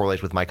directly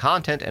correlates with my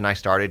content. And I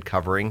started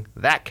covering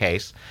that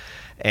case.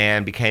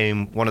 and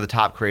became one of the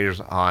top creators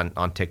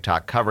on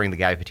TikTok covering the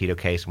Gabby Petito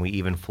case. And we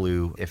even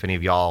flew, if any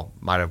of y'all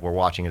might have were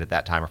watching it at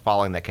that time or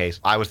following that case,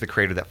 I was the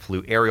creator that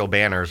flew aerial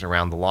banners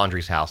around the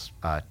Laundrie's house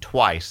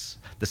twice.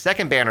 The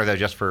second banner, though,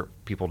 just for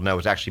people to know,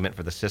 was actually meant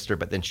for the sister,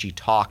 but then she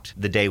talked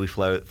the day we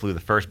flew the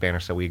first banner,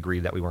 so we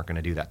agreed that we weren't going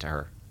to do that to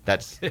her.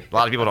 That's a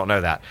lot of people don't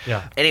know that.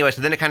 Yeah. Anyway,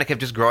 so then it kind of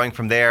kept just growing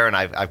from there, and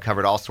I've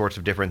covered all sorts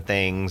of different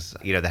things,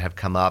 that have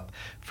come up,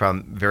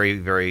 from very,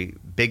 very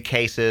big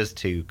cases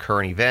to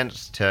current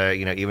events to,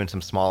 even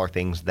some smaller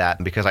things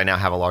that, because I now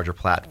have a larger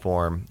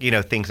platform,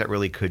 things that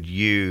really could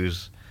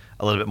use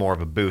a little bit more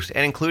of a boost,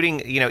 and including,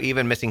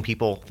 even missing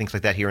people, things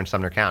like that here in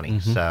Sumner County.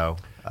 Mm-hmm. So.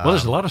 Well,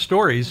 there's a lot of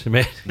stories.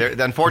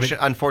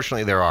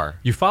 Unfortunately, there are.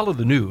 You follow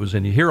the news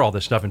and you hear all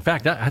this stuff. In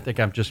fact, I think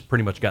I've just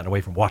pretty much gotten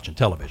away from watching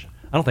television.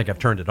 I don't think I've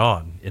turned it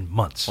on in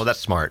months. Well, that's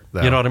smart,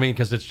 though. You know what I mean?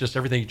 Because it's just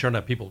everything you turn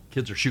up,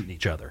 kids are shooting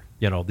each other,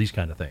 these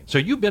kind of things. So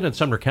you've been in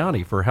Sumner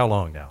County for how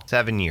long now?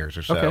 7 years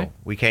or so. Okay.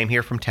 We came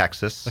here from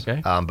Texas.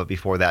 Okay. But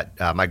before that,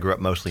 I grew up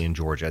mostly in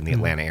Georgia, in the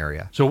Atlanta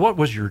area. So what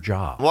was your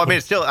job? Well, I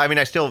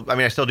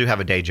still do have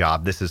a day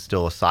job. This is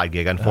still a side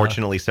gig.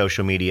 Unfortunately,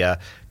 social media,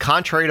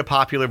 contrary to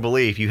popular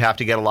belief, you have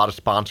to get a lot of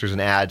sponsors and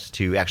ads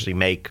to actually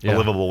make a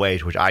livable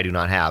wage, which I do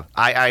not have.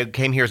 I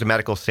came here as a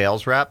medical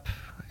sales rep.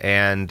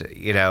 And,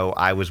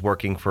 I was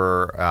working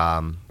for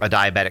a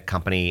diabetic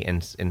company in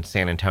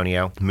San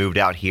Antonio, moved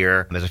out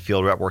here as a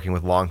field rep working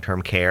with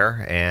long-term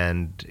care.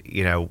 And,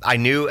 I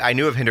knew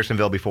of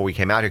Hendersonville before we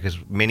came out here because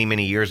many,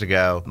 many years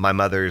ago, my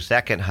mother's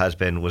second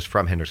husband was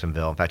from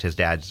Hendersonville. In fact, his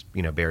dad's,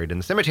 buried in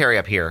the cemetery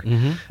up here,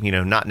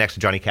 not next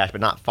to Johnny Cash,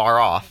 but not far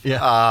off.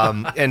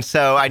 Yeah. And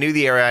so I knew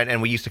the area,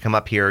 and we used to come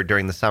up here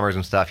during the summers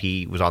and stuff.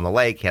 He was on the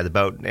lake, he had the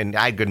boat, and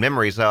I had good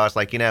memories. So I was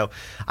like, I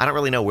don't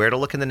really know where to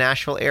look in the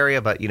Nashville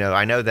area, but,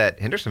 I know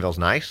that Hendersonville's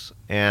nice,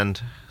 and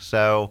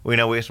so we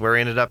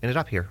ended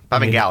up here.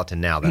 I'm in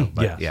Gallatin now, though.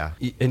 But yeah.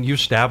 And you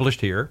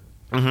established here.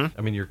 Mm-hmm.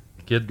 I mean, your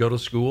kid go to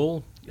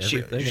school.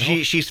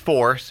 She's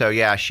 4, so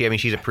yeah.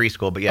 She's at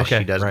preschool, but yes,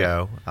 she does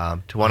go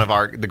to one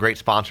of the great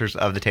sponsors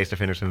of the Taste of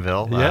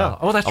Hendersonville. Yeah.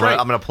 That's right.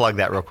 I'm going to plug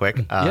that real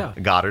quick.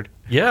 Goddard.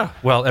 Yeah.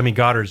 Well,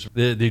 Goddard's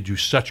they do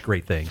such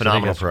great things.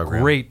 Phenomenal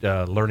program. Great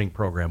learning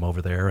program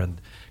over there,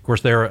 and of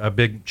course, they're a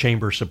big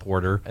chamber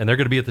supporter, and they're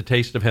going to be at the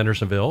Taste of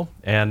Hendersonville.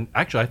 And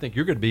actually, I think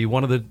you're going to be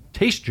one of the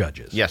taste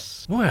judges.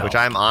 Yes, well, which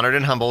I'm honored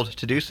and humbled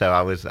to do so.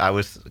 I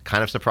was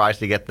kind of surprised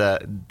to get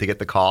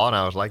the call, and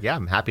I was like, yeah,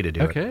 I'm happy to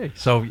do it. Okay,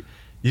 so you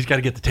just got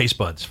to get the taste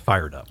buds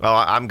fired up. Oh,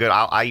 I'm good.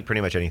 I eat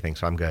pretty much anything,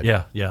 so I'm good.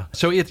 Yeah.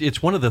 So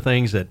it's one of the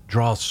things that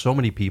draws so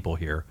many people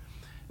here.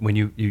 When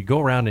you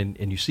go around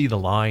and you see the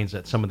lines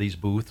at some of these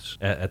booths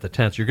at the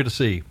tents, you're going to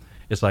see,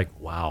 it's like,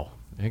 wow.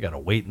 You got to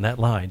wait in that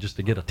line just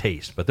to get a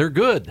taste, but they're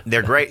good.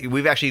 They're great.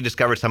 We've actually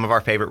discovered some of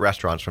our favorite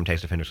restaurants from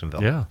Taste of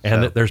Hendersonville. Yeah,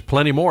 and there's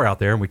plenty more out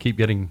there, and we keep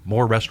getting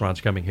more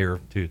restaurants coming here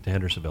to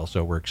Hendersonville,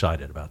 so we're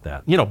excited about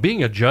that.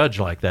 Being a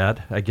judge like that,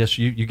 I guess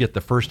you get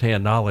the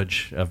firsthand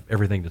knowledge of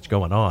everything that's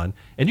going on,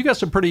 and you got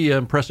some pretty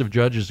impressive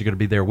judges that are going to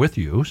be there with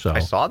you. So I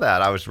saw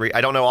that.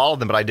 I don't know all of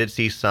them, but I did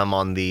see some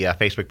on the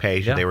Facebook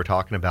page that they were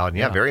talking about,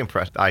 and very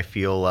impressed. I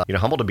feel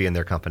humbled to be in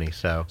their company.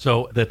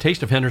 So the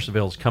Taste of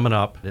Hendersonville is coming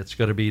up. It's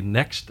going to be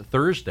next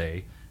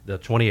Thursday, the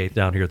 28th,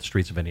 down here at the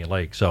streets of Indian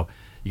Lake. So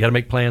you got to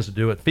make plans to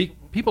do it.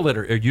 People that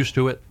are used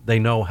to it, they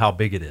know how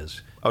big it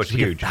is. Oh, it's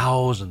huge.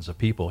 Thousands of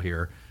people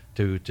here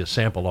to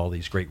sample all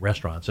these great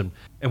restaurants. And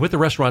with the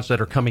restaurants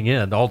that are coming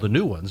in, all the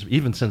new ones,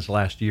 even since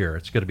last year,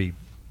 it's going to be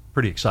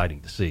pretty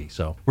exciting to see.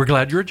 So we're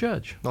glad you're a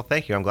judge. Well,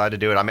 thank you. I'm glad to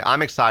do it.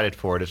 I'm excited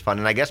for it. It's fun.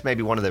 And I guess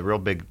maybe one of the real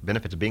big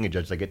benefits of being a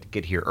judge is I get to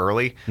get here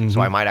early,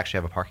 so I might actually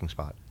have a parking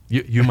spot.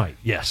 You might,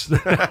 yes.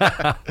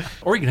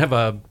 Or you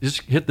can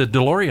just hit the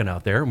DeLorean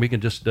out there, and we can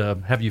just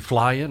have you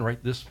fly in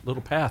right this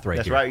little path right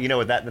That's here.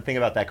 That's right. The thing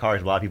about that car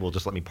is a lot of people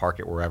just let me park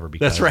it wherever.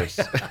 Because that's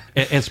right.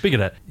 And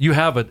speaking of that, you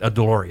have a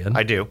DeLorean.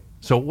 I do.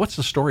 So what's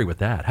the story with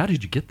that? How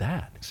did you get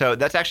that? So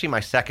that's actually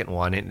my second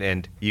one,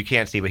 and you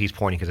can't see, but he's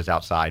pointing because it's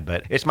outside.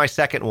 But it's my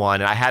second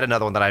one, and I had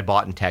another one that I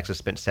bought in Texas,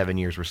 spent 7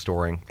 years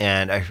restoring.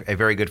 And a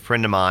very good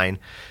friend of mine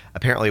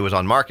apparently was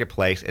on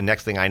Marketplace, and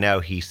next thing I know,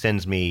 he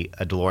sends me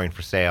a DeLorean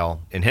for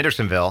sale in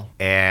Hendersonville,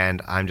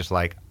 and I'm just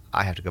like,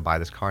 I have to go buy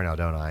this car now,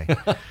 don't I?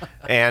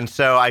 And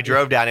so I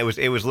drove down. It was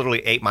literally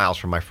 8 miles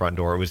from my front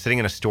door. It was sitting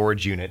in a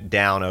storage unit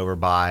down over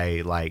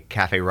by like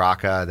Cafe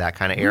Rocca, that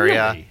kind of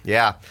area. Really?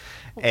 Yeah.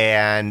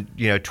 And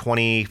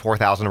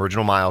 24,000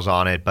 original miles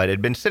on it, but it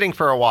had been sitting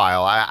for a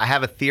while. I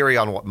have a theory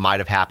on what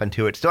might have happened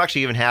to it. Still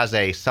actually even has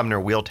a Sumner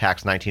Wheel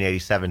Tax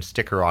 1987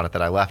 sticker on it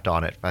that I left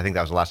on it. I think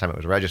that was the last time it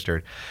was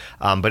registered.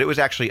 But it was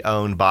actually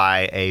owned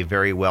by a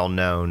very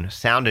well-known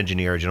sound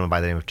engineer, a gentleman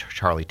by the name of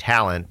Charlie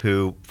Talent,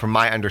 who, from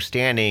my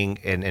understanding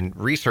and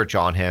research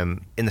on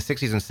him, in the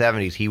 60s and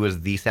 70s, he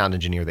was the sound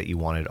engineer that you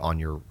wanted on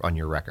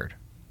your record.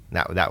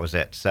 That was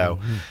it. So,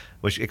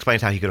 which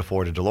explains how he could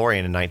afford a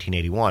DeLorean in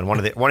 1981. One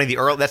of the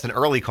early, that's an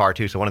early car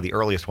too. So one of the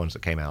earliest ones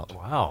that came out.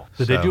 Wow.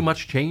 Did they do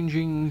much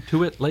changing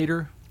to it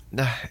later?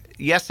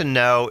 Yes and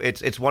no.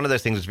 It's one of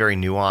those things that's very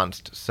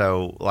nuanced.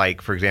 So,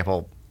 like for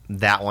example,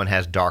 That one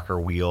has darker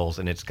wheels,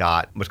 and it's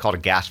got what's called a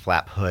gas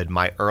flap hood.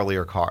 My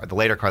earlier car, the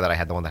later car that I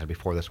had, the one that I had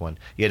before this one,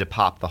 you had to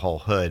pop the whole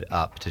hood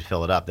up to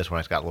fill it up. This one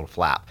has got a little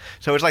flap.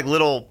 So it's like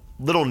little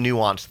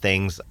nuanced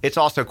things. It's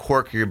also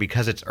quirkier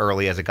because it's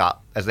early. As they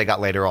got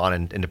later on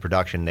into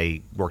production,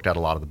 they worked out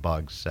a lot of the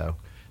bugs. So.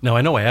 Now,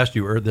 I know I asked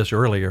you this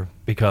earlier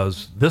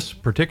because this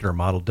particular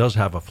model does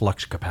have a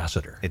flux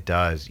capacitor. It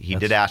does. He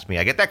did ask me.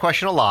 I get that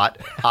question a lot,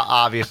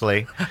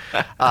 obviously.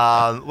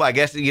 Well, I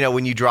guess,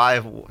 when you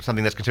drive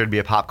something that's considered to be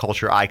a pop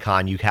culture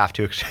icon, you have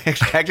to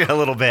expect it a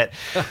little bit.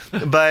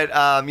 But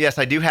yes,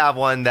 I do have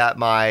one that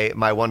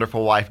my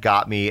wonderful wife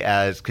got me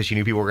because she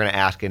knew people were going to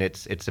ask, and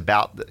it's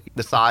about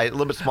the size, a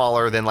little bit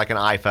smaller than like an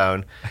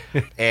iPhone,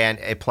 and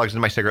it plugs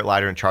into my cigarette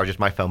lighter and charges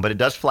my phone, but it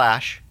does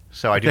flash.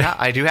 So I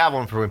do have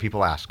one for when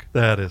people ask.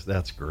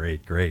 That's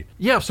great.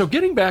 Yeah. So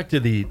getting back to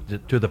the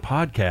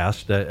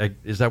podcast,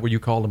 is that what you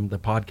call them? The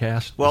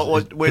podcast? Well,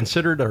 is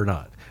considered or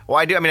not? Well,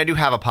 I do. I do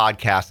have a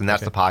podcast, and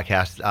that's the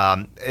podcast.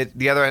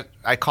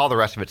 I call the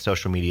rest of it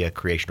social media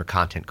creation or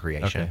content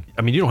creation.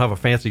 Okay. You don't have a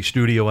fancy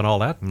studio and all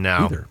that.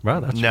 No. Either.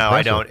 Wow, that's no,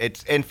 impressive. I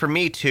don't. And for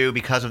me too,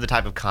 because of the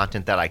type of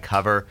content that I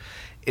cover.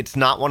 It's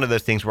not one of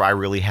those things where I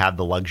really have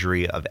the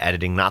luxury of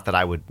editing. Not that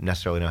I would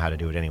necessarily know how to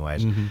do it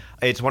anyways. Mm-hmm.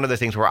 It's one of those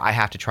things where I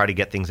have to try to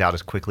get things out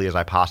as quickly as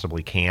I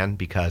possibly can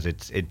because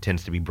it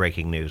tends to be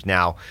breaking news.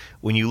 Now,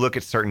 when you look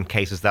at certain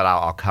cases that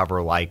I'll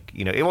cover, like,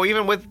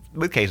 even with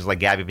cases like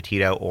Gabby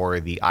Petito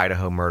or the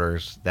Idaho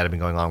murders that have been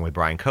going on with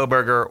Brian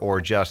Kohberger, or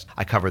just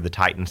I covered the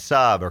Titan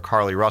sub or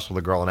Carly Russell,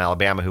 the girl in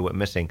Alabama who went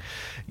missing,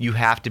 you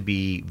have to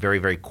be very,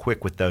 very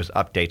quick with those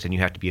updates, and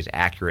you have to be as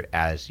accurate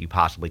as you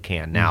possibly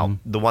can. Now,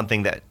 the one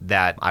thing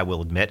that I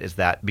will admit is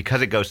that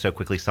because it goes so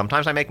quickly,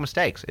 sometimes I make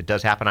mistakes. It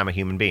does happen. I'm a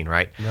human being,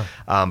 right? Yeah.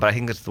 But I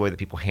think it's the way that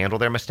people handle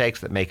their mistakes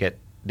that make it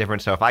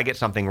different. So if I get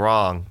something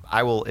wrong,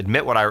 I will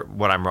admit when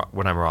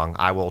I'm wrong.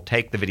 I will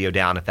take the video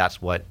down if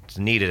that's what's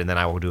needed, and then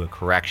I will do a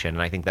correction.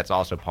 And I think that's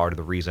also part of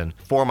the reason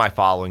for my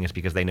following is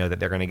because they know that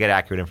they're going to get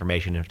accurate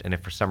information, and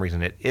if for some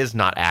reason it is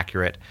not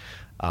accurate,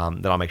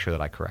 then I'll make sure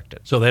that I correct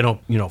it. So they don't,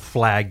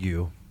 flag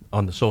you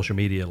on the social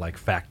media like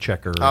fact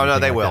checker. Oh no,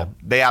 they like will.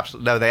 That. They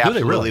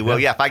absolutely really? will.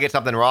 Yeah, if I get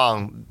something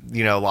wrong,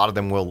 a lot of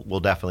them will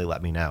definitely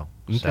let me know.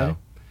 Okay. So.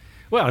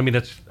 Well,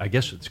 I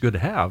guess it's good to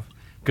have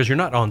because you're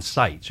not on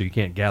site, so you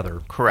can't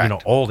gather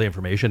correct all the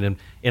information,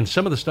 and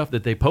some of the stuff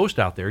that they post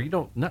out there,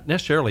 not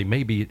necessarily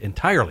may be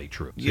entirely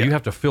true. So you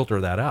have to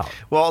filter that out.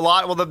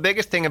 Well, the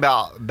biggest thing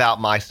about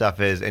my stuff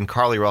is, and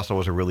Carly Russell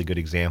was a really good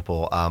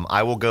example.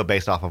 I will go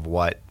based off of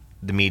what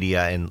the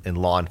media and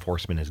law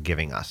enforcement is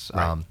giving us.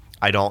 Right.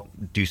 I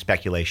don't do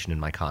speculation in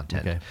my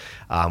content. Okay.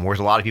 Whereas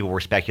a lot of people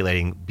were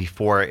speculating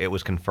before it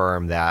was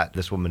confirmed that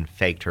this woman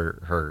faked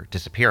her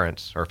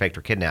disappearance or faked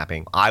her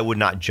kidnapping. I would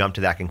not jump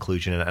to that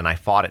conclusion, and I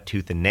fought it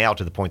tooth and nail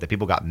to the point that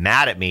people got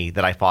mad at me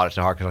that I fought it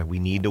so hard because we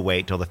need to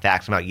wait till the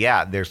facts come out.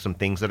 Yeah, there's some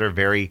things that are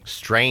very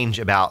strange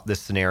about this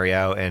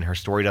scenario, and her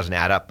story doesn't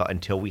add up. But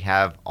until we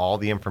have all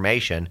the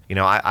information,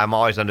 I'm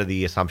always under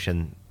the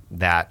assumption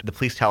that the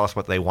police tell us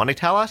what they want to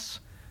tell us,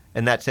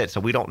 and that's it. So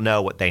we don't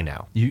know what they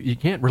know. You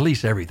can't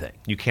release everything.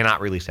 You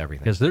cannot release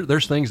everything. Because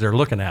there's things they're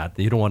looking at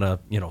that you don't want to,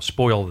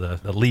 spoil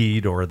the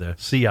lead or the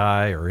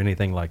CI or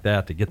anything like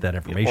that to get that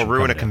information. Or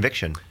ruin a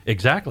conviction.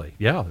 Exactly.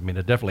 Yeah.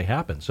 It definitely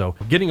happens. So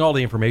getting all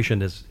the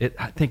information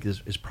I think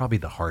is probably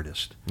the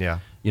hardest. Yeah.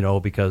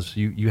 Because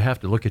you have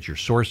to look at your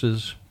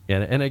sources.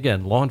 And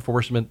again, law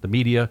enforcement, the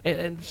media,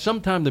 and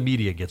sometimes the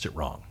media gets it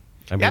wrong.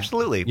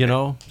 Absolutely.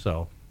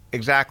 So...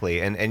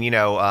 Exactly, and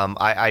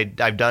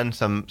I've done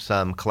some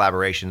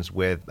collaborations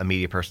with a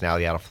media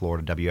personality out of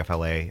Florida,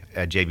 WFLA,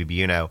 JB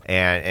Buno,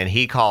 and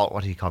he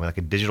what did he call me, like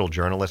a digital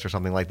journalist or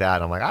something like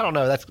that? I'm like, I don't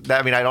know.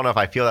 I don't know if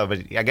I feel that,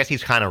 but I guess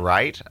he's kind of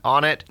right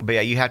on it. But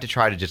yeah, you have to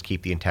try to just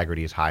keep the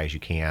integrity as high as you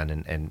can.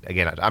 And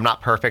again, I'm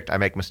not perfect. I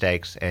make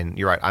mistakes, and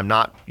you're right. I'm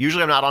not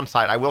on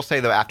site. I will say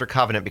though, after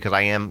Covenant, because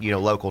I am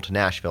local to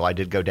Nashville, I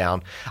didn't go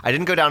down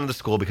to the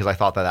school because I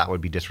thought that would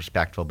be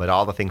disrespectful. But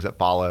all the things that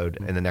followed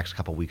in the next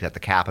couple of weeks at the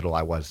Capitol,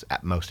 I was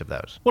at most of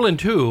those. Well, and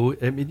two,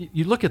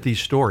 you look at these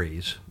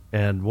stories,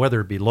 and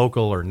whether it be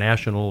local or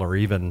national or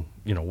even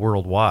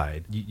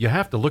worldwide, you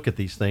have to look at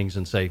these things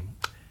and say,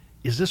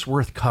 is this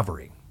worth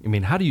covering?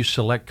 How do you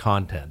select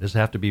content? Does it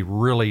have to be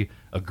really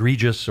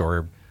egregious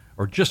or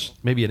just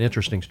maybe an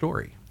interesting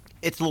story?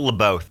 It's a little of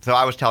both. So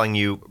I was telling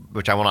you,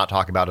 which I will not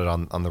talk about it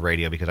on the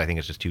radio because I think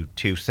it's just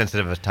too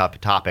sensitive a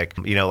topic.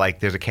 Like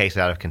there's a case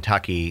out of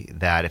Kentucky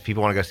that if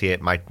people want to go see it,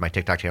 my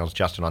TikTok channel is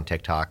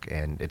Justinontictok,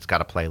 and it's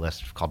got a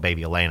playlist called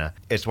Baby Elena.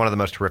 It's one of the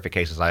most horrific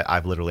cases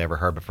I've literally ever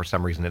heard, but for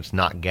some reason it's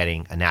not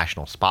getting a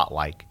national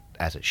spotlight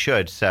as it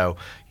should. So,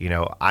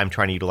 I'm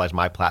trying to utilize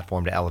my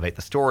platform to elevate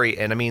the story.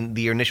 And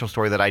the initial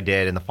story that I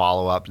did and the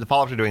follow-ups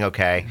are doing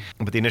okay,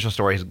 but the initial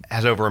story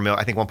has over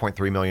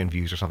 1.3 million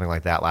views or something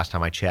like that last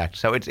time I checked.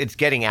 So it's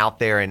getting out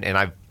there,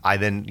 and I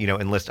then,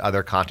 enlist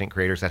other content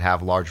creators that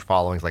have large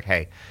followings like,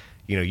 hey,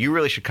 you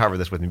really should cover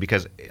this with me,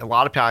 because a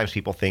lot of times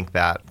people think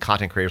that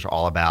content creators are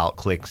all about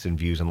clicks and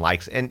views and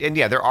likes. And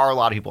yeah, there are a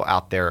lot of people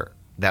out there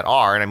that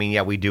are. And I mean,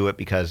 yeah, we do it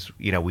because,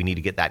 we need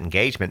to get that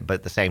engagement. But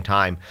at the same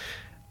time,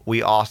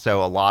 we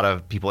also, a lot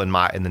of people in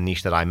the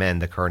niche that I'm in,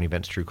 the current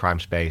events true crime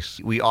space,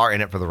 we are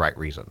in it for the right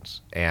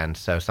reasons. And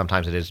so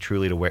sometimes it is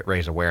truly to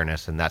raise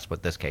awareness, and that's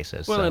what this case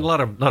is. Well, so. and a lot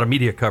of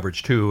media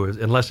coverage too,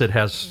 unless it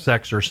has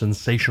sex or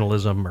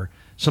sensationalism or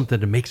something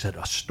that makes it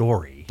a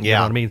story. You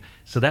know what I mean?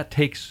 So that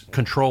takes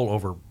control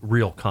over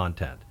real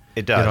content.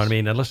 It does. You know what I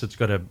mean? Unless it's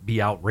going to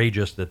be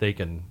outrageous that they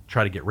can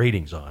try to get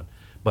ratings on.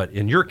 But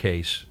in your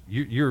case,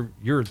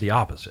 you're the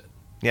opposite.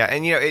 Yeah,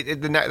 and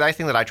the nice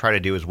thing that I try to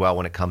do as well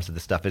when it comes to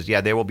this stuff is,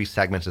 there will be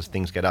segments as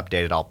things get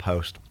updated. I'll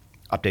post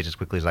updates as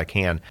quickly as I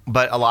can.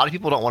 But a lot of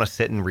people don't want to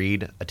sit and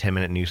read a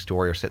 10-minute news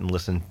story or sit and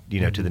listen,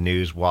 to the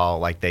news while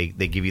they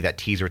give you that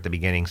teaser at the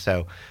beginning.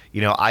 So,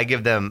 I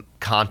give them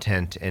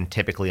content in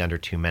typically under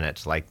 2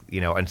 minutes.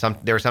 And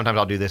sometimes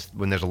I'll do this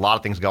when there's a lot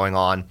of things going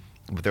on,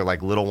 but they're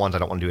like little ones. I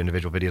don't want to do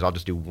individual videos. I'll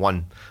just do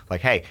one,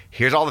 hey,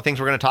 here's all the things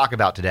we're going to talk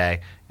about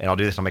today. And I'll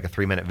do this. I'll make a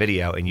 3-minute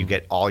video, and you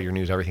get all your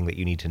news, everything that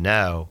you need to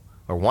know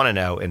or want to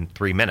know in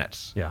 3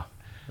 minutes. Yeah.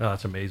 Oh,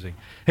 that's amazing.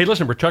 Hey,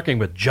 listen, we're talking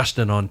with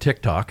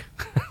Justinontictok.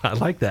 I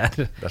like that.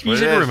 That's what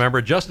Easy it to is.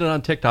 remember.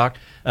 Justinontictok.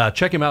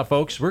 Check him out,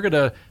 folks. We're going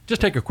to just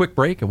take a quick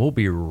break, and we'll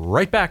be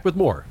right back with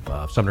more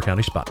of Sumner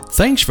County Spotlight.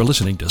 Thanks for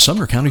listening to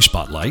Sumner County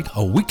Spotlight,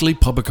 a weekly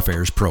public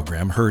affairs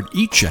program heard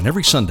each and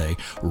every Sunday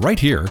right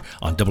here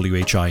on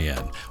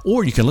WHIN.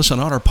 Or you can listen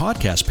on our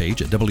podcast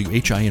page at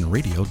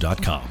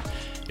WHINradio.com.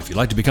 If you'd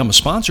like to become a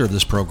sponsor of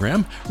this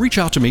program, reach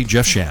out to me,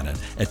 Jeff Shannon,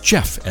 at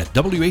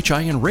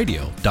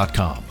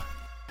jeff@WHINradio.com.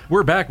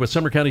 We're back with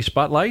Sumner County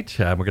Spotlight.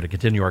 We're going to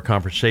continue our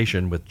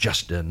conversation with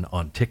Justin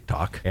on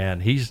TikTok,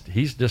 and he's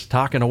just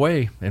talking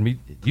away. And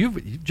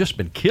you've just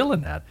been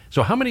killing that.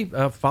 So how many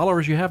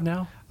followers you have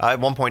now?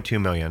 1.2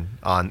 million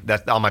on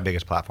my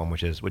biggest platform,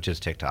 which is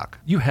TikTok.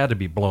 You had to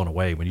be blown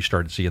away when you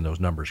started seeing those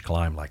numbers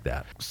climb like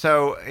that.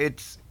 So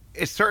it's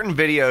certain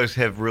videos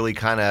have really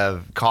kind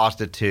of caused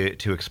it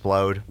to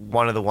explode.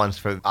 One of the ones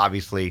for,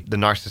 obviously, the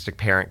narcissistic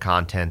parent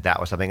content,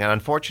 that was something. And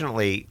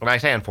unfortunately, when I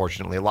say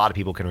unfortunately, a lot of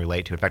people can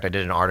relate to. In fact, I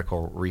did an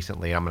article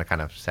recently. I'm going to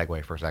kind of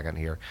segue for a second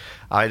here.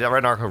 I read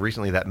an article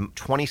recently that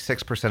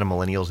 26% of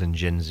millennials in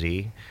Gen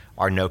Z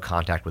are no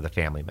contact with a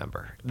family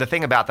member. The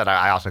thing about that,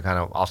 I also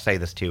I'll say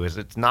this too, is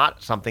it's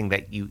not something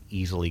that you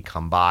easily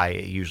come by.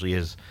 It usually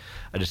is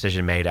a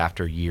decision made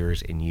after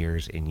years and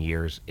years and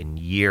years and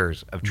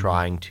years of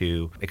trying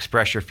to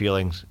express your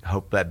feelings,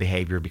 hope that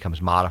behavior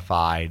becomes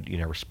modified,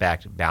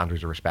 respect,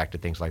 boundaries are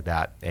respected, things like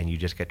that. And you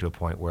just get to a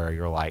point where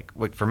you're like,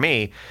 for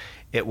me,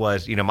 it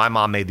was, my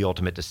mom made the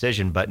ultimate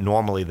decision, but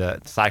normally the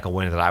cycle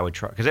went that I would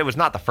try, because it was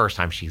not the first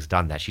time she's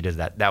done that. She does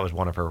that. That was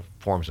one of her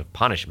forms of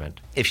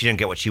punishment if she didn't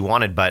get what she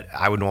wanted. But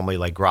I would normally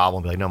grovel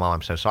and be like, no, Mom,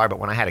 I'm so sorry. But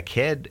when I had a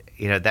kid,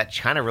 that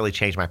kind of really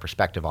changed my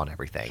perspective on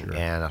everything. Sure.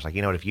 And I was like,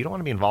 if you don't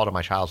want to be involved in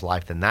my child's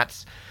life, then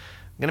that's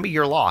going to be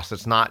your loss.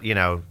 It's not, you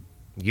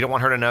don't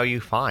want her to know you,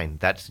 fine.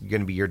 That's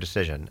going to be your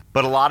decision.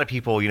 But a lot of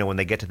people, when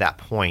they get to that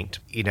point,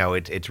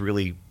 it's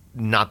really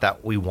not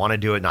that we want to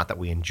do it, not that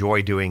we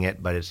enjoy doing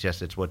it, but it's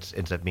what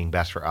ends up being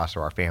best for us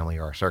or our family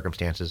or our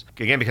circumstances.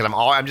 Again, because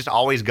I'm just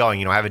always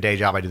going, I have a day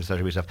job, I do the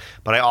social media stuff,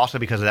 but I also,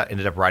 because of that,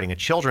 ended up writing a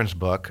children's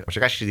book, which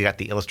I actually got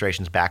the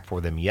illustrations back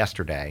for them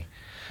yesterday.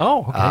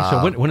 Oh, okay.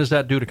 So when does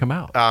that due to come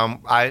out?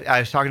 I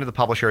was talking to the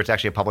publisher. It's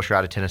actually a publisher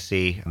out of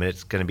Tennessee. I mean,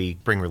 it's going to be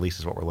spring release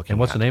is what we're looking at.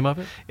 And what's the name of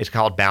it? It's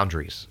called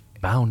Boundaries.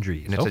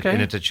 Boundaries. And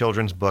it's a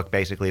children's book,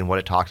 basically, and what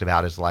it talks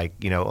about is a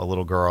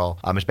little girl.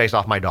 It's based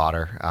off my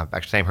daughter,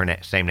 actually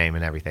same name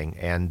and everything,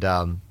 and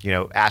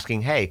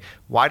asking, hey,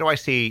 why do I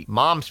see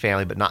mom's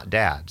family but not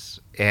dad's?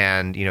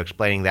 And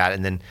explaining that,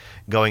 and then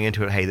going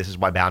into it, hey, this is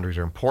why boundaries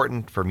are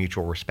important for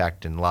mutual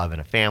respect and love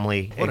in a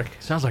family.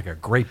 Sounds like a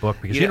great book,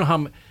 because you know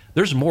how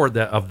there's more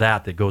of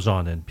that goes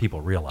on than people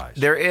realize.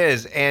 There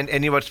is.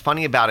 And what's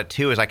funny about it,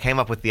 too, is I came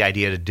up with the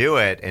idea to do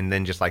it and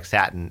then just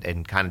sat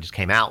and kind of just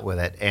came out with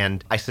it.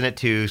 And I sent it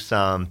to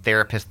some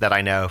therapists that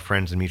I know,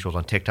 friends and mutuals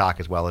on TikTok,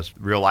 as well as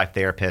real-life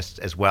therapists,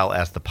 as well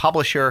as the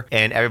publisher.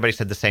 And everybody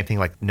said the same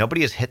thing,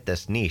 nobody has hit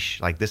this niche.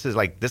 This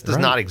does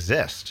not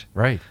exist.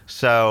 Right.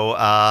 So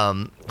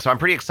I'm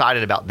pretty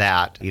excited about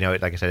that.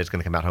 Like I said, it's going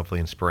to come out hopefully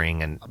in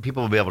spring. And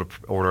people will be able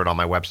to order it on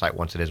my website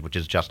once it is, which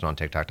is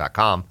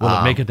justinontictok.com. Will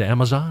it make it to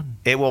Amazon?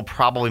 It will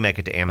probably make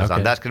it to Amazon.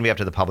 Okay. That's going to be up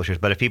to the publishers.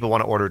 But if people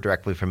want to order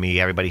directly from me,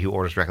 everybody who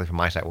orders directly from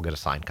my site will get a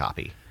signed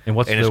copy. And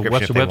what's the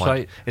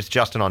website? It's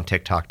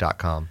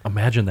justinontictok.com.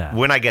 Imagine that.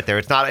 When I get there,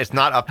 it's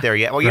not up there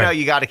yet. Well, right.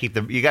 You got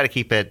to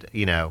keep it,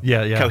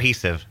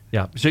 cohesive.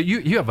 Yeah. So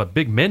you have a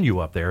big menu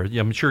up there.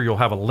 I'm sure you'll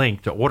have a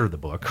link to order the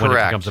book when it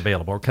Correct. becomes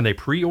available. Can they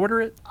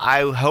pre-order it?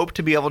 I hope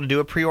to be able to do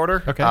a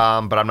pre-order. Okay.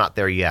 But I'm not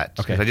there yet.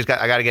 Okay.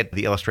 I got to get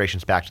the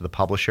illustrations back to the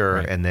publisher,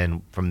 right. And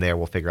then from there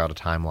we'll figure out a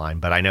timeline.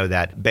 But I know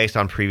that based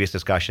on previous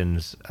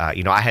discussions, I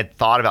had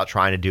thought about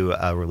trying to do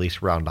a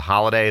release around the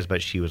holidays,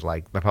 but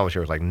my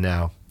publisher was like,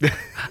 no.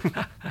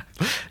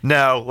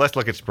 No, let's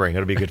look at spring.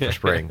 It'll be good for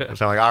spring.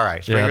 So I'm like, all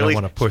right,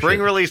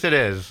 spring release it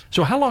is.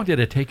 So how long did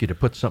it take you to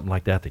put something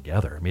like that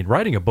together? I mean,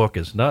 writing a book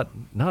is not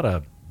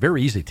a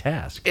very easy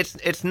task.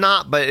 It's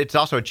not, but it's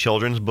also a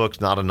children's book,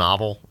 it's not a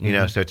novel, you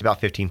know, so it's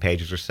about 15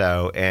 pages or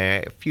so.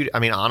 And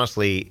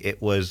honestly,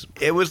 it was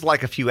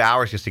like a few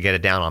hours just to get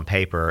it down on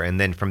paper. And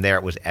then from there,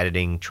 it was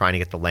editing, trying to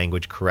get the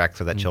language correct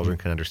so that children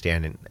can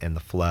understand and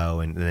the flow.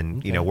 And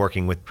then, you know,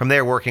 working with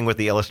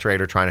the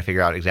illustrator, trying to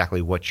figure out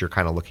exactly what you're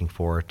kind of looking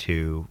for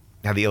to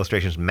have the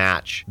illustrations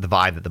match the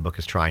vibe that the book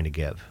is trying to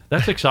give.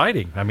 That's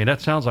exciting. I mean,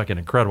 that sounds like an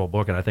incredible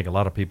book, and I think a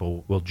lot of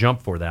people will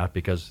jump for that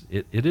because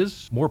it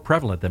is more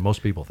prevalent than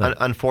most people think.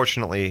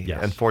 Unfortunately, yes.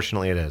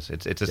 Unfortunately, it is.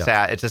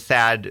 It's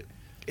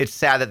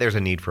sad that there's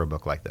a need for a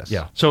book like this.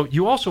 Yeah. So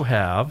you also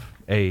have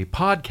a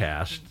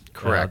podcast,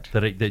 correct?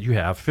 That you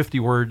have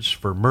 50 Words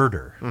for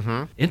Murder.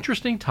 Mm-hmm.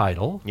 Interesting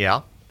title.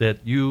 Yeah.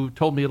 That you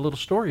told me a little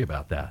story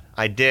about that.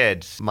 I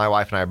did. My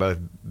wife and I are both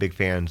big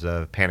fans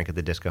of Panic at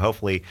the Disco.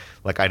 Hopefully,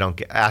 like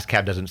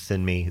AskCab doesn't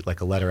send me like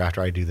a letter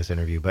after I do this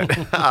interview. But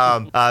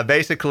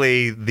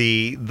basically,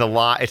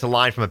 it's a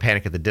line from a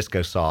Panic at the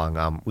Disco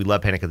song. We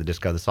love Panic at the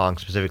Disco. The song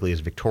specifically is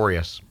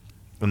Victorious.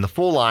 And the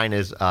full line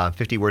is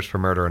 50 words for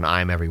murder, and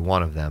I am every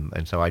one of them.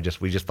 And so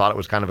we just thought it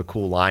was kind of a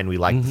cool line. We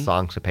liked the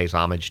song, so it pays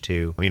homage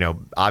to, you know,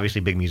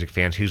 obviously big music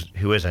fans.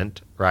 Who isn't,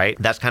 right?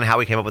 That's kind of how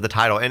we came up with the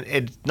title. And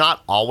it's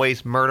not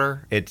always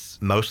murder.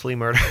 It's mostly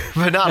murder,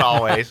 but not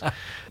always.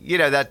 You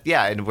know,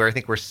 and I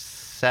think we're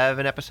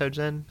 7 episodes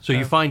in. So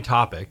you find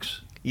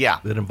topics. Yeah.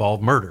 That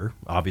involve murder,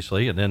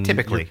 obviously, and then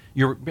typically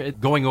you're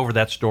going over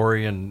that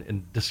story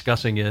and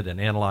discussing it and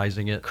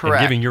analyzing it, correct,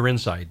 and giving your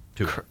insight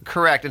to it.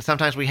 Correct. And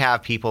sometimes we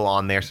have people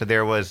on there. So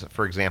there was,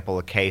 for example,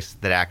 a case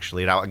that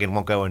actually, and I again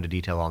won't go into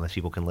detail on this,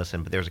 people can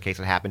listen, but there was a case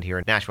that happened here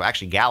in Nashville,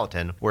 actually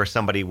Gallatin, where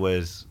somebody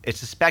it's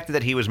suspected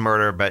that he was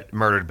murdered,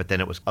 but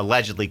then it was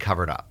allegedly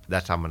covered up.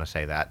 That's how I'm going to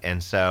say that.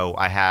 And so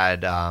I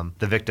had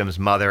the victim's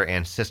mother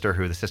and sister,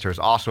 who the sister is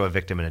also a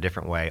victim in a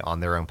different way, on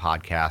their own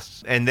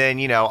podcasts. And then,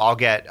 you know, I'll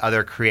get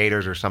other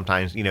creators or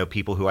sometimes, you know,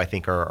 people who I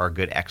think are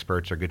good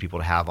experts or good people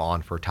to have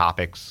on for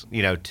topics,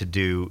 you know, to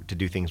do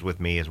things with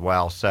me as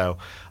well. So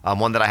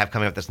one that I have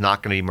coming up that's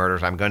not going to be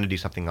murders, I'm going to do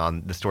something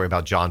on the story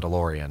about John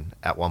DeLorean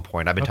at one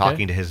point. I've been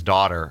talking to his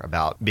daughter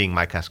about being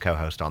my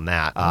co-host on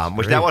that,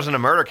 which that wasn't a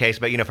murder case,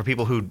 but, you know, for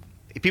people who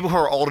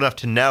are old enough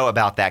to know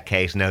about that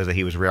case knows that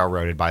he was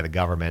railroaded by the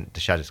government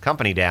to shut his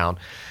company down.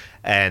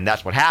 And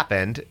that's what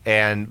happened.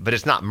 But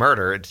it's not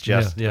murder. It's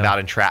just about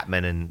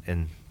entrapment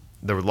and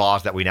the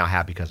laws that we now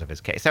have because of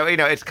his case. So, you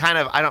know, it's kind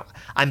of,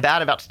 I'm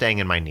bad about staying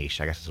in my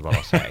niche, I guess is what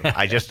I'll say.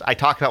 I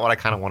talk about what I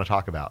kind of want to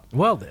talk about.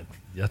 Well, then,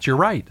 that's your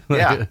right.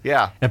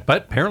 Yeah.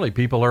 But apparently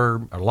people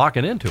are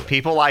locking into it.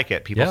 People like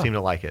it. People seem to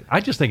like it.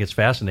 I just think it's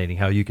fascinating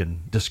how you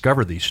can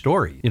discover these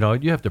stories. You know,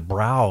 you have to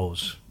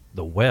browse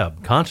the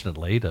web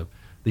constantly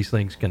these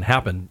things can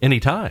happen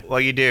anytime.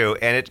 Well, you do,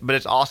 but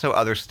it's also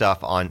other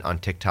stuff on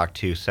TikTok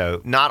too. So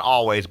not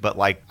always, but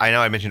like I know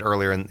I mentioned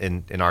earlier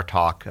in our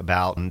talk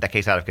about that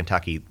case out of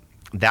Kentucky.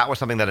 That was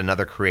something that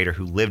another creator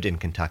who lived in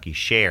Kentucky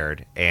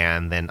shared,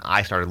 and then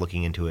I started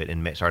looking into it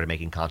and started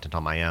making content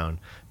on my own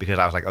because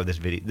I was like, oh,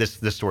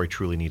 this story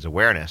truly needs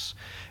awareness,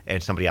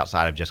 and somebody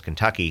outside of just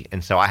Kentucky.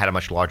 And so I had a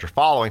much larger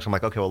following, so I'm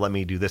like, okay, well, let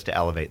me do this to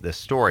elevate this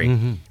story.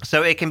 Mm-hmm.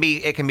 So it can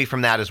be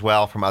from that as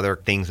well, from other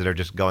things that are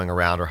just going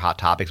around or hot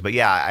topics. But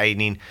yeah, I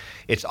mean,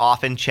 it's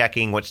often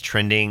checking what's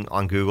trending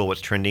on Google, what's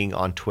trending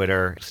on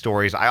Twitter,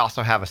 stories. I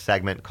also have a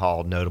segment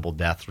called Notable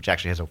Deaths, which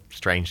actually has a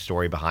strange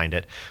story behind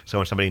it. So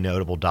when somebody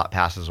notable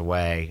passes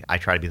away, I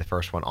try to be the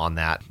first one on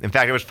that. In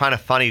fact, it was kind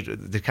of funny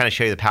to kind of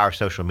show you the power of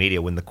social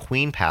media. When the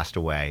Queen passed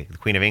away, the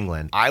Queen of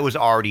England, I was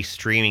already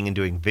streaming and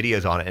doing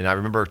videos on it. And I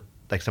remember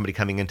like somebody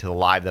coming into the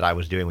live that I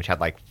was doing, which had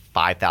like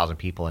 5,000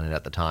 people in it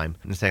at the time,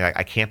 and saying, like,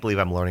 I can't believe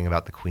I'm learning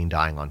about the Queen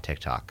dying on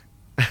TikTok.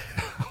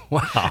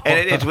 Wow. And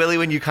it's really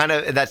when you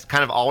that's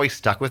kind of always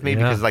stuck with me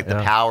because like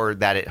the power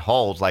that it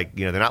holds, like,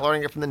 you know, they're not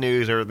learning it from the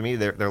news or the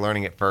media, they're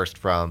learning it first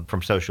from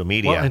social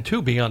media. Well, and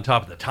two, being on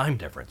top of the time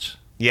difference.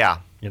 Yeah.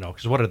 You know,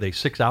 because what are they,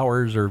 6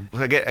 hours or?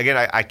 Again,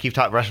 I keep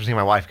referencing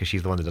my wife because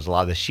she's the one that does a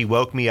lot of this. She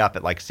woke me up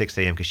at like 6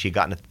 a.m. because she had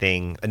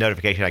gotten a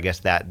notification, I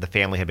guess, that the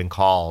family had been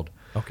called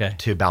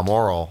to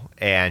Balmoral,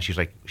 and she's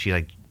like,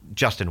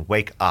 Justin,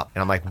 wake up.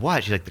 And I'm like,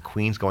 what? She's like, the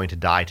Queen's going to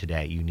die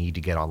today. You need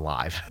to get on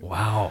live.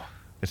 Wow.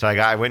 And so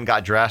I went and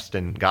got dressed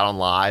and got on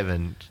live,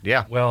 and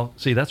yeah. Well,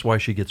 see, that's why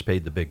she gets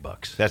paid the big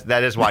bucks.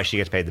 That is why she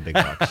gets paid the big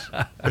bucks.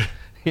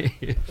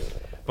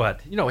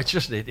 But, you know, it's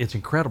just, it's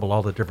incredible,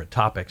 all the different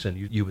topics. And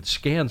you would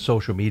scan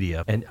social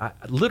media, and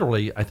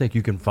I think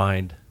you can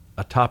find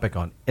a topic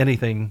on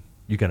anything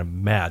you can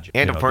imagine.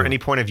 And for any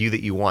point of view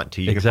that you want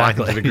to. You can find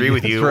things that agree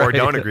with you or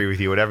don't agree with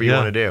you, whatever you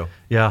want to do.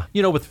 Yeah.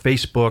 You know, with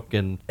Facebook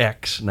and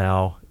X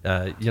now,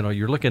 you know,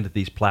 you're looking at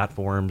these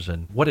platforms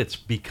and what it's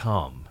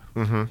become.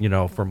 Mm-hmm. You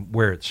know, from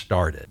where it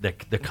started,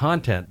 the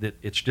content that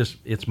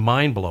it's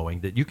mind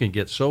blowing that you can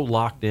get so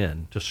locked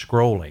in to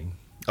scrolling.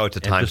 Oh, it's a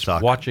time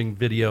suck. Watching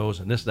videos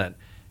and this, that,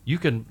 you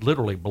can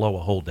literally blow a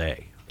whole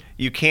day.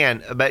 You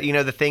can, but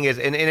the thing is,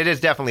 and it is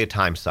definitely a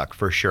time suck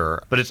for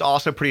sure, but it's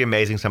also pretty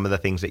amazing some of the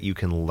things that you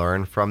can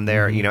learn from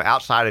there,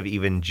 outside of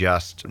even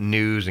just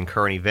news and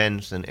current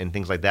events and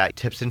things like that,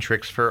 tips and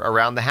tricks for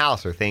around the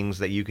house or things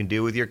that you can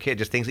do with your kid,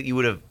 just things that you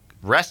would have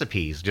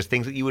recipes, just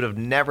things that you would have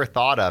never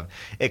thought of.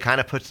 It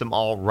kind of puts them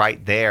all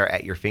right there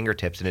at your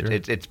fingertips, and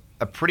it's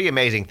a pretty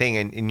amazing thing.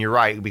 And you're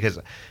right, because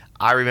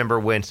I remember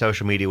when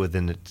social media was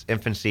in its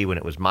infancy, when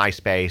it was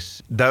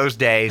MySpace, those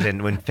days,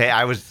 and when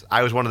I was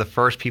one of the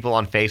first people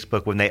on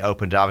Facebook when they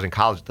opened it. I was in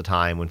college at the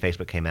time when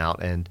Facebook came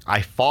out, and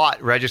I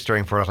fought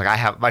registering for it. I was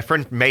like, my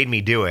friend made me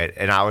do it,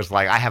 and I was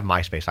like, I have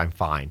MySpace, I'm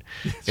fine.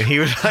 And he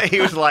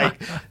was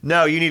like,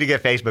 no, you need to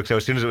get Facebook. So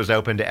as soon as it was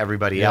open to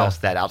everybody else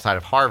that outside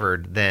of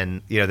Harvard,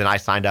 then I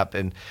signed up,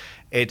 and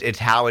it's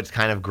how it's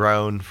kind of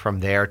grown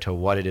from there to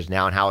what it is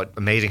now, and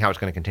amazing how it's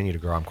going to continue to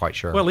grow, I'm quite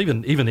sure. Well,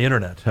 even the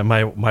internet.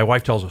 My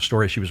wife tells a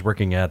story. She was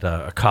working at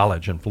a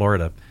college in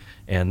Florida,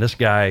 and this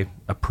guy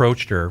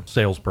approached her,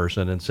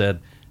 salesperson,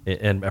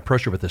 and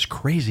approached her with this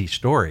crazy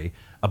story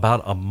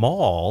about a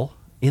mall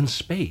in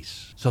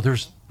space. So there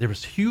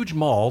was a huge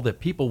mall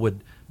that people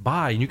would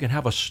buy, and you can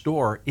have a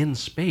store in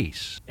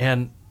space.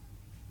 And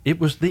it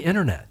was the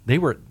internet. They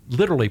were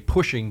literally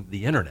pushing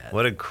the internet.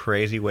 What a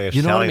crazy way of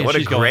selling it. What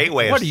a great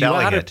way of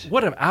selling it.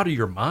 What, out of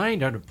your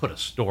mind? I'd put a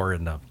store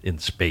in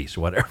space,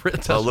 whatever.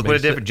 Well, look what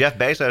it did for Jeff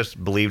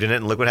Bezos. Believed in it,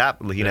 and look what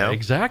happened.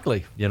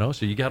 Exactly.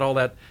 So you got all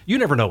that. You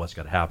never know what's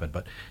going to happen,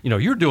 but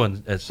you're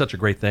doing such a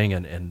great thing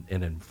and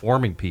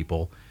informing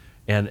people,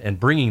 and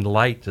bringing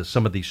light to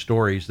some of these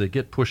stories that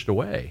get pushed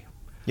away.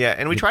 Yeah,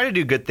 and we try to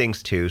do good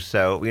things too.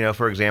 So,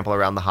 for example,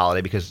 around the holiday,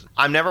 because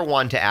I'm never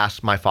one to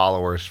ask my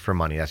followers for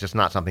money. That's just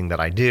not something that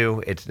I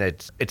do. It's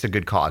a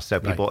good cause.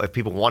 So if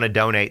people want to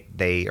donate,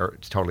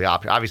 it's totally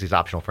optional. Obviously, it's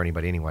optional for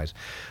anybody, anyways.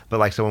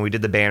 But so when we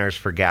did the banners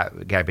for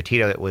Gabby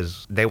Petito,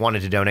 they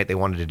wanted to donate, they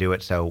wanted to do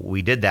it, so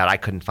we did that. I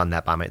couldn't fund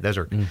that by my.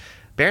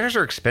 Banners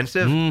are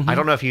expensive. Mm-hmm. I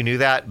don't know if you knew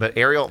that, but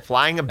Ariel,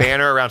 flying a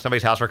banner around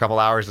somebody's house for a couple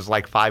hours is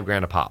like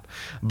 $5,000 a pop.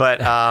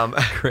 But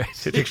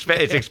it's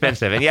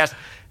expensive. And yes.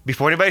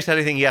 Before anybody said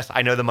anything, yes,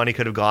 I know the money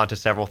could have gone to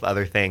several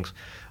other things,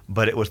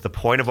 but it was the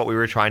point of what we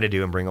were trying to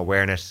do and bring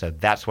awareness, so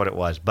that's what it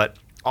was. But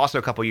also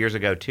a couple years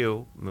ago,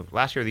 too,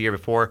 last year or the year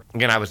before,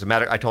 again,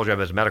 I told you I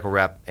was a medical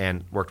rep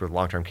and worked with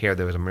long-term care.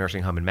 There was a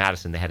nursing home in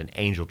Madison. They had an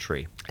angel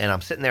tree. And I'm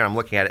sitting there, I'm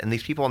looking at it, and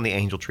these people on the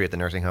angel tree at the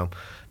nursing home,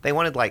 they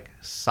wanted,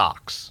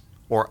 socks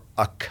or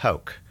a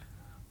Coke,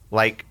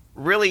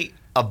 really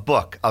a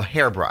book, a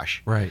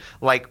hairbrush. Right.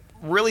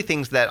 Really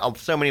things that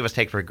so many of us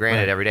take for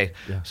granted every day.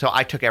 Yeah. So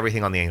I took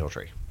everything on the angel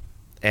tree.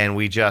 And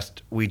we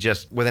just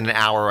within an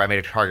hour, I made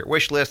a Target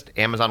wish list,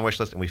 Amazon wish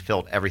list, and we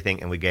filled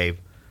everything, and we gave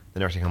the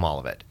nursing home all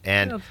of it.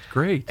 And that's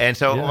great. And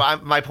so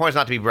my point is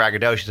not to be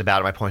braggadocious about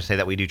it. My point is to say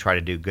that we do try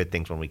to do good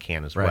things when we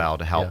can as well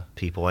to help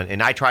people.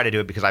 And I try to do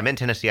it because I'm in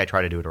Tennessee. I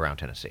try to do it around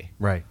Tennessee.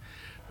 Right.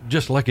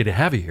 Just lucky to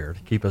have you here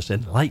to keep us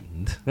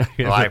enlightened.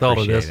 Well, I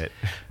appreciate it.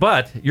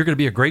 But you're going to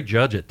be a great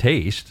judge at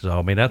taste.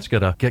 So, that's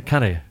going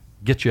to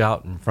get you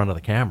out in front of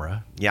the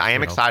camera. Yeah, I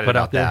am excited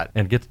about that.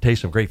 And get to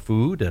taste some great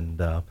food, and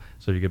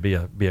so you could be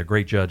a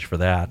great judge for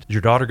that. Is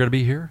your daughter going to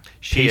be here?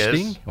 She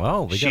tasting? Is.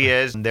 Well, she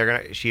is.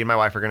 She and my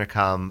wife are going to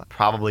come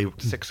probably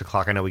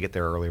 6:00. I know we get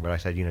there earlier, but I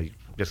said,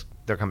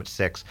 they'll come at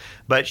 6.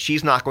 But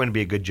she's not going to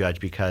be a good judge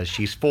because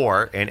she's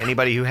 4, and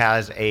anybody who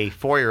has a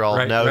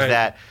 4-year-old knows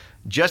that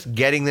just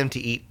getting them to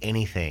eat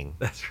anything.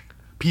 That's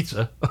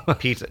pizza,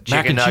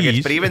 chicken nuggets,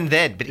 cheese. But even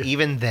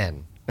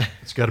then.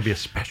 It's got to be a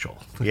special.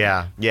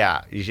 Yeah,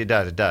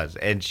 it does.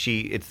 And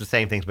it's the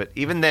same things, but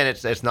even then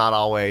it's not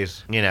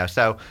always,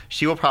 so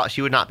she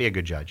would not be a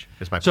good judge,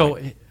 is my point. So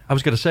I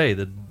was going to say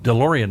the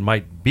DeLorean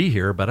might be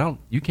here, but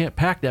you can't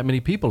pack that many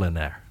people in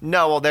there.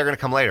 No, well, they're going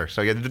to come later.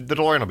 So yeah, the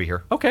DeLorean will be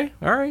here. Okay,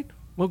 all right.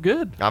 Well,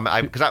 good.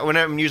 Because when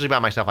I'm usually by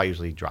myself, I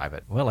usually drive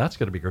it. Well, that's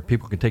going to be great.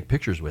 People can take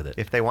pictures with it.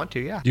 If they want to,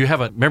 yeah. Do you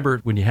remember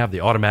when you have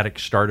the automatic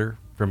starter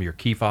from your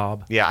key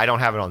fob? Yeah, I don't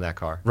have it on that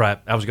car. Right.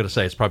 I was going to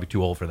say it's probably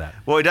too old for that.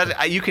 Well, it does.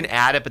 You can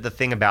add it, but the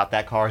thing about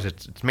that car is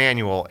it's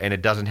manual and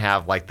it doesn't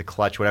have the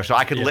clutch, whatever. So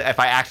I could, if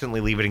I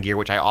accidentally leave it in gear,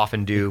 which I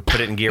often do, put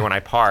it in gear when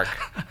I park.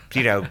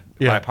 When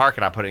I park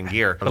it, I put it in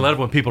gear. A lot of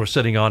when people are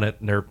sitting on it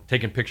and they're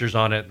taking pictures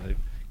on it, and they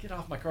get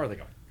off my car, they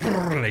go,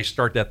 and they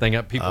start that thing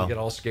up. People get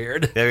all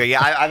scared.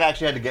 Yeah, I've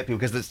actually had to get people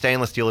because the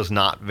stainless steel is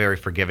not very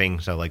forgiving.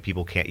 So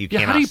people can't. You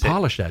cannot. How do you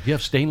polish that? You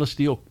have stainless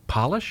steel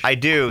polish? I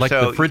do.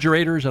 So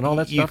refrigerators and all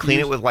that stuff. You clean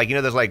it with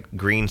those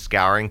green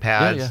scouring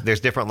pads. Yeah. There's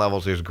different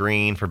levels. There's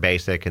green for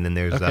basic, and then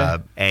there's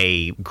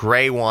a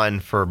gray one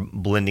for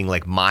blending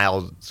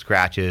mild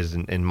scratches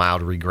and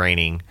mild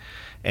regraining,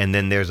 and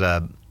then there's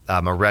a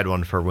red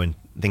one for when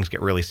things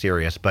get really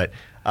serious. But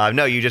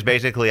no, you just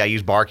basically, I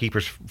use bar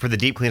keepers for the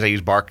deep cleans. I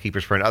use bar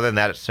keepers for, and other than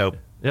that, it's soap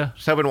Yeah.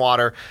 Soap and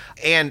water.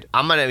 And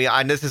I'm going to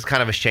be, this is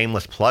kind of a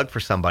shameless plug for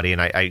somebody,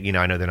 and I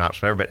know they're not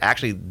familiar, but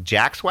actually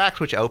Jack's Wax,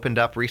 which opened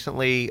up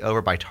recently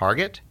over by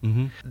Target,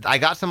 I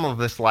got some of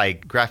this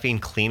like graphene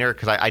cleaner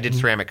because I did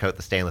ceramic coat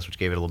the stainless, which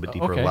gave it a little bit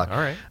deeper look. All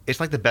right. It's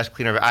like the best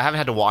cleaner. I haven't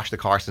had to wash the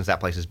car since that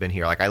place has been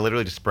here. Like I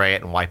literally just spray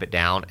it and wipe it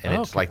down, and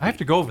it's like I have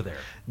to go over there.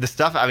 The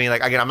stuff. I mean,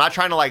 like again, I'm not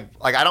trying to like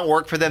I don't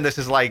work for them. This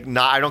is like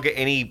not. I don't get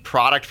any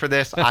product for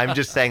this. I'm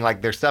just saying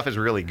like their stuff is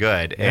really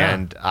good,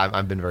 and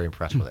I've been very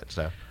impressed with it.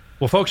 So.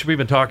 Well, folks, we've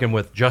been talking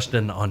with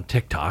Justin on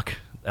TikTok.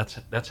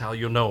 That's how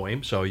you'll know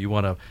him. So you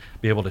want to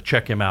be able to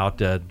check him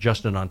out at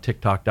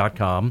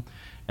justinontictok.com.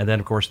 And then,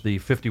 of course, the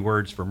 50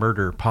 Words for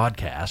Murder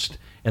podcast.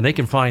 And they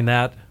can find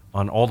that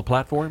on all the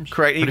platforms?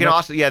 Correct. You can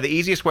also, the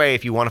easiest way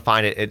if you want to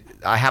find it,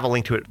 I have a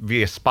link to it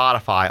via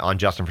Spotify on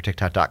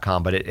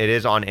justinontictok.com, but it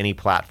is on any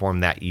platform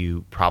that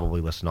you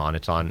probably listen on.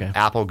 It's on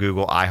Apple,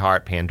 Google,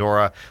 iHeart,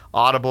 Pandora,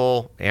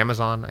 Audible,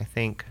 Amazon, I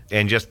think,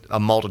 and just a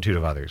multitude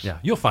of others. Yeah,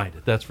 you'll find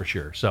it, that's for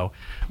sure. So,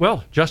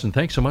 well, Justin,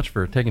 thanks so much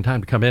for taking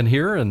time to come in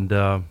here, and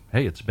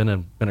hey, it's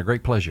been a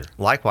great pleasure.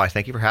 Likewise,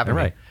 thank you for having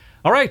me.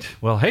 All right.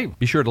 Well, hey,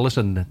 be sure to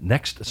listen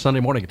next Sunday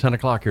morning at 10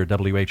 o'clock here at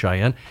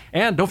WHIN.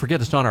 And don't forget,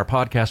 it's on our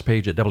podcast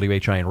page at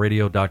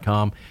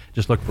WHINradio.com.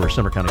 Just look for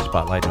Sumner County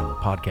Spotlight on the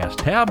podcast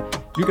tab.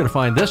 You're going to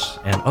find this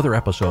and other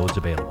episodes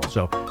available.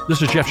 So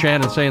this is Jeff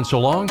Shannon saying so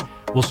long.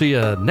 We'll see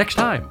you next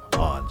time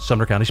on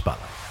Sumner County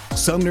Spotlight.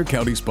 Sumner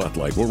County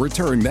Spotlight will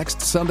return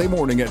next Sunday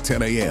morning at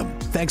 10 a.m.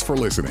 Thanks for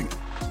listening.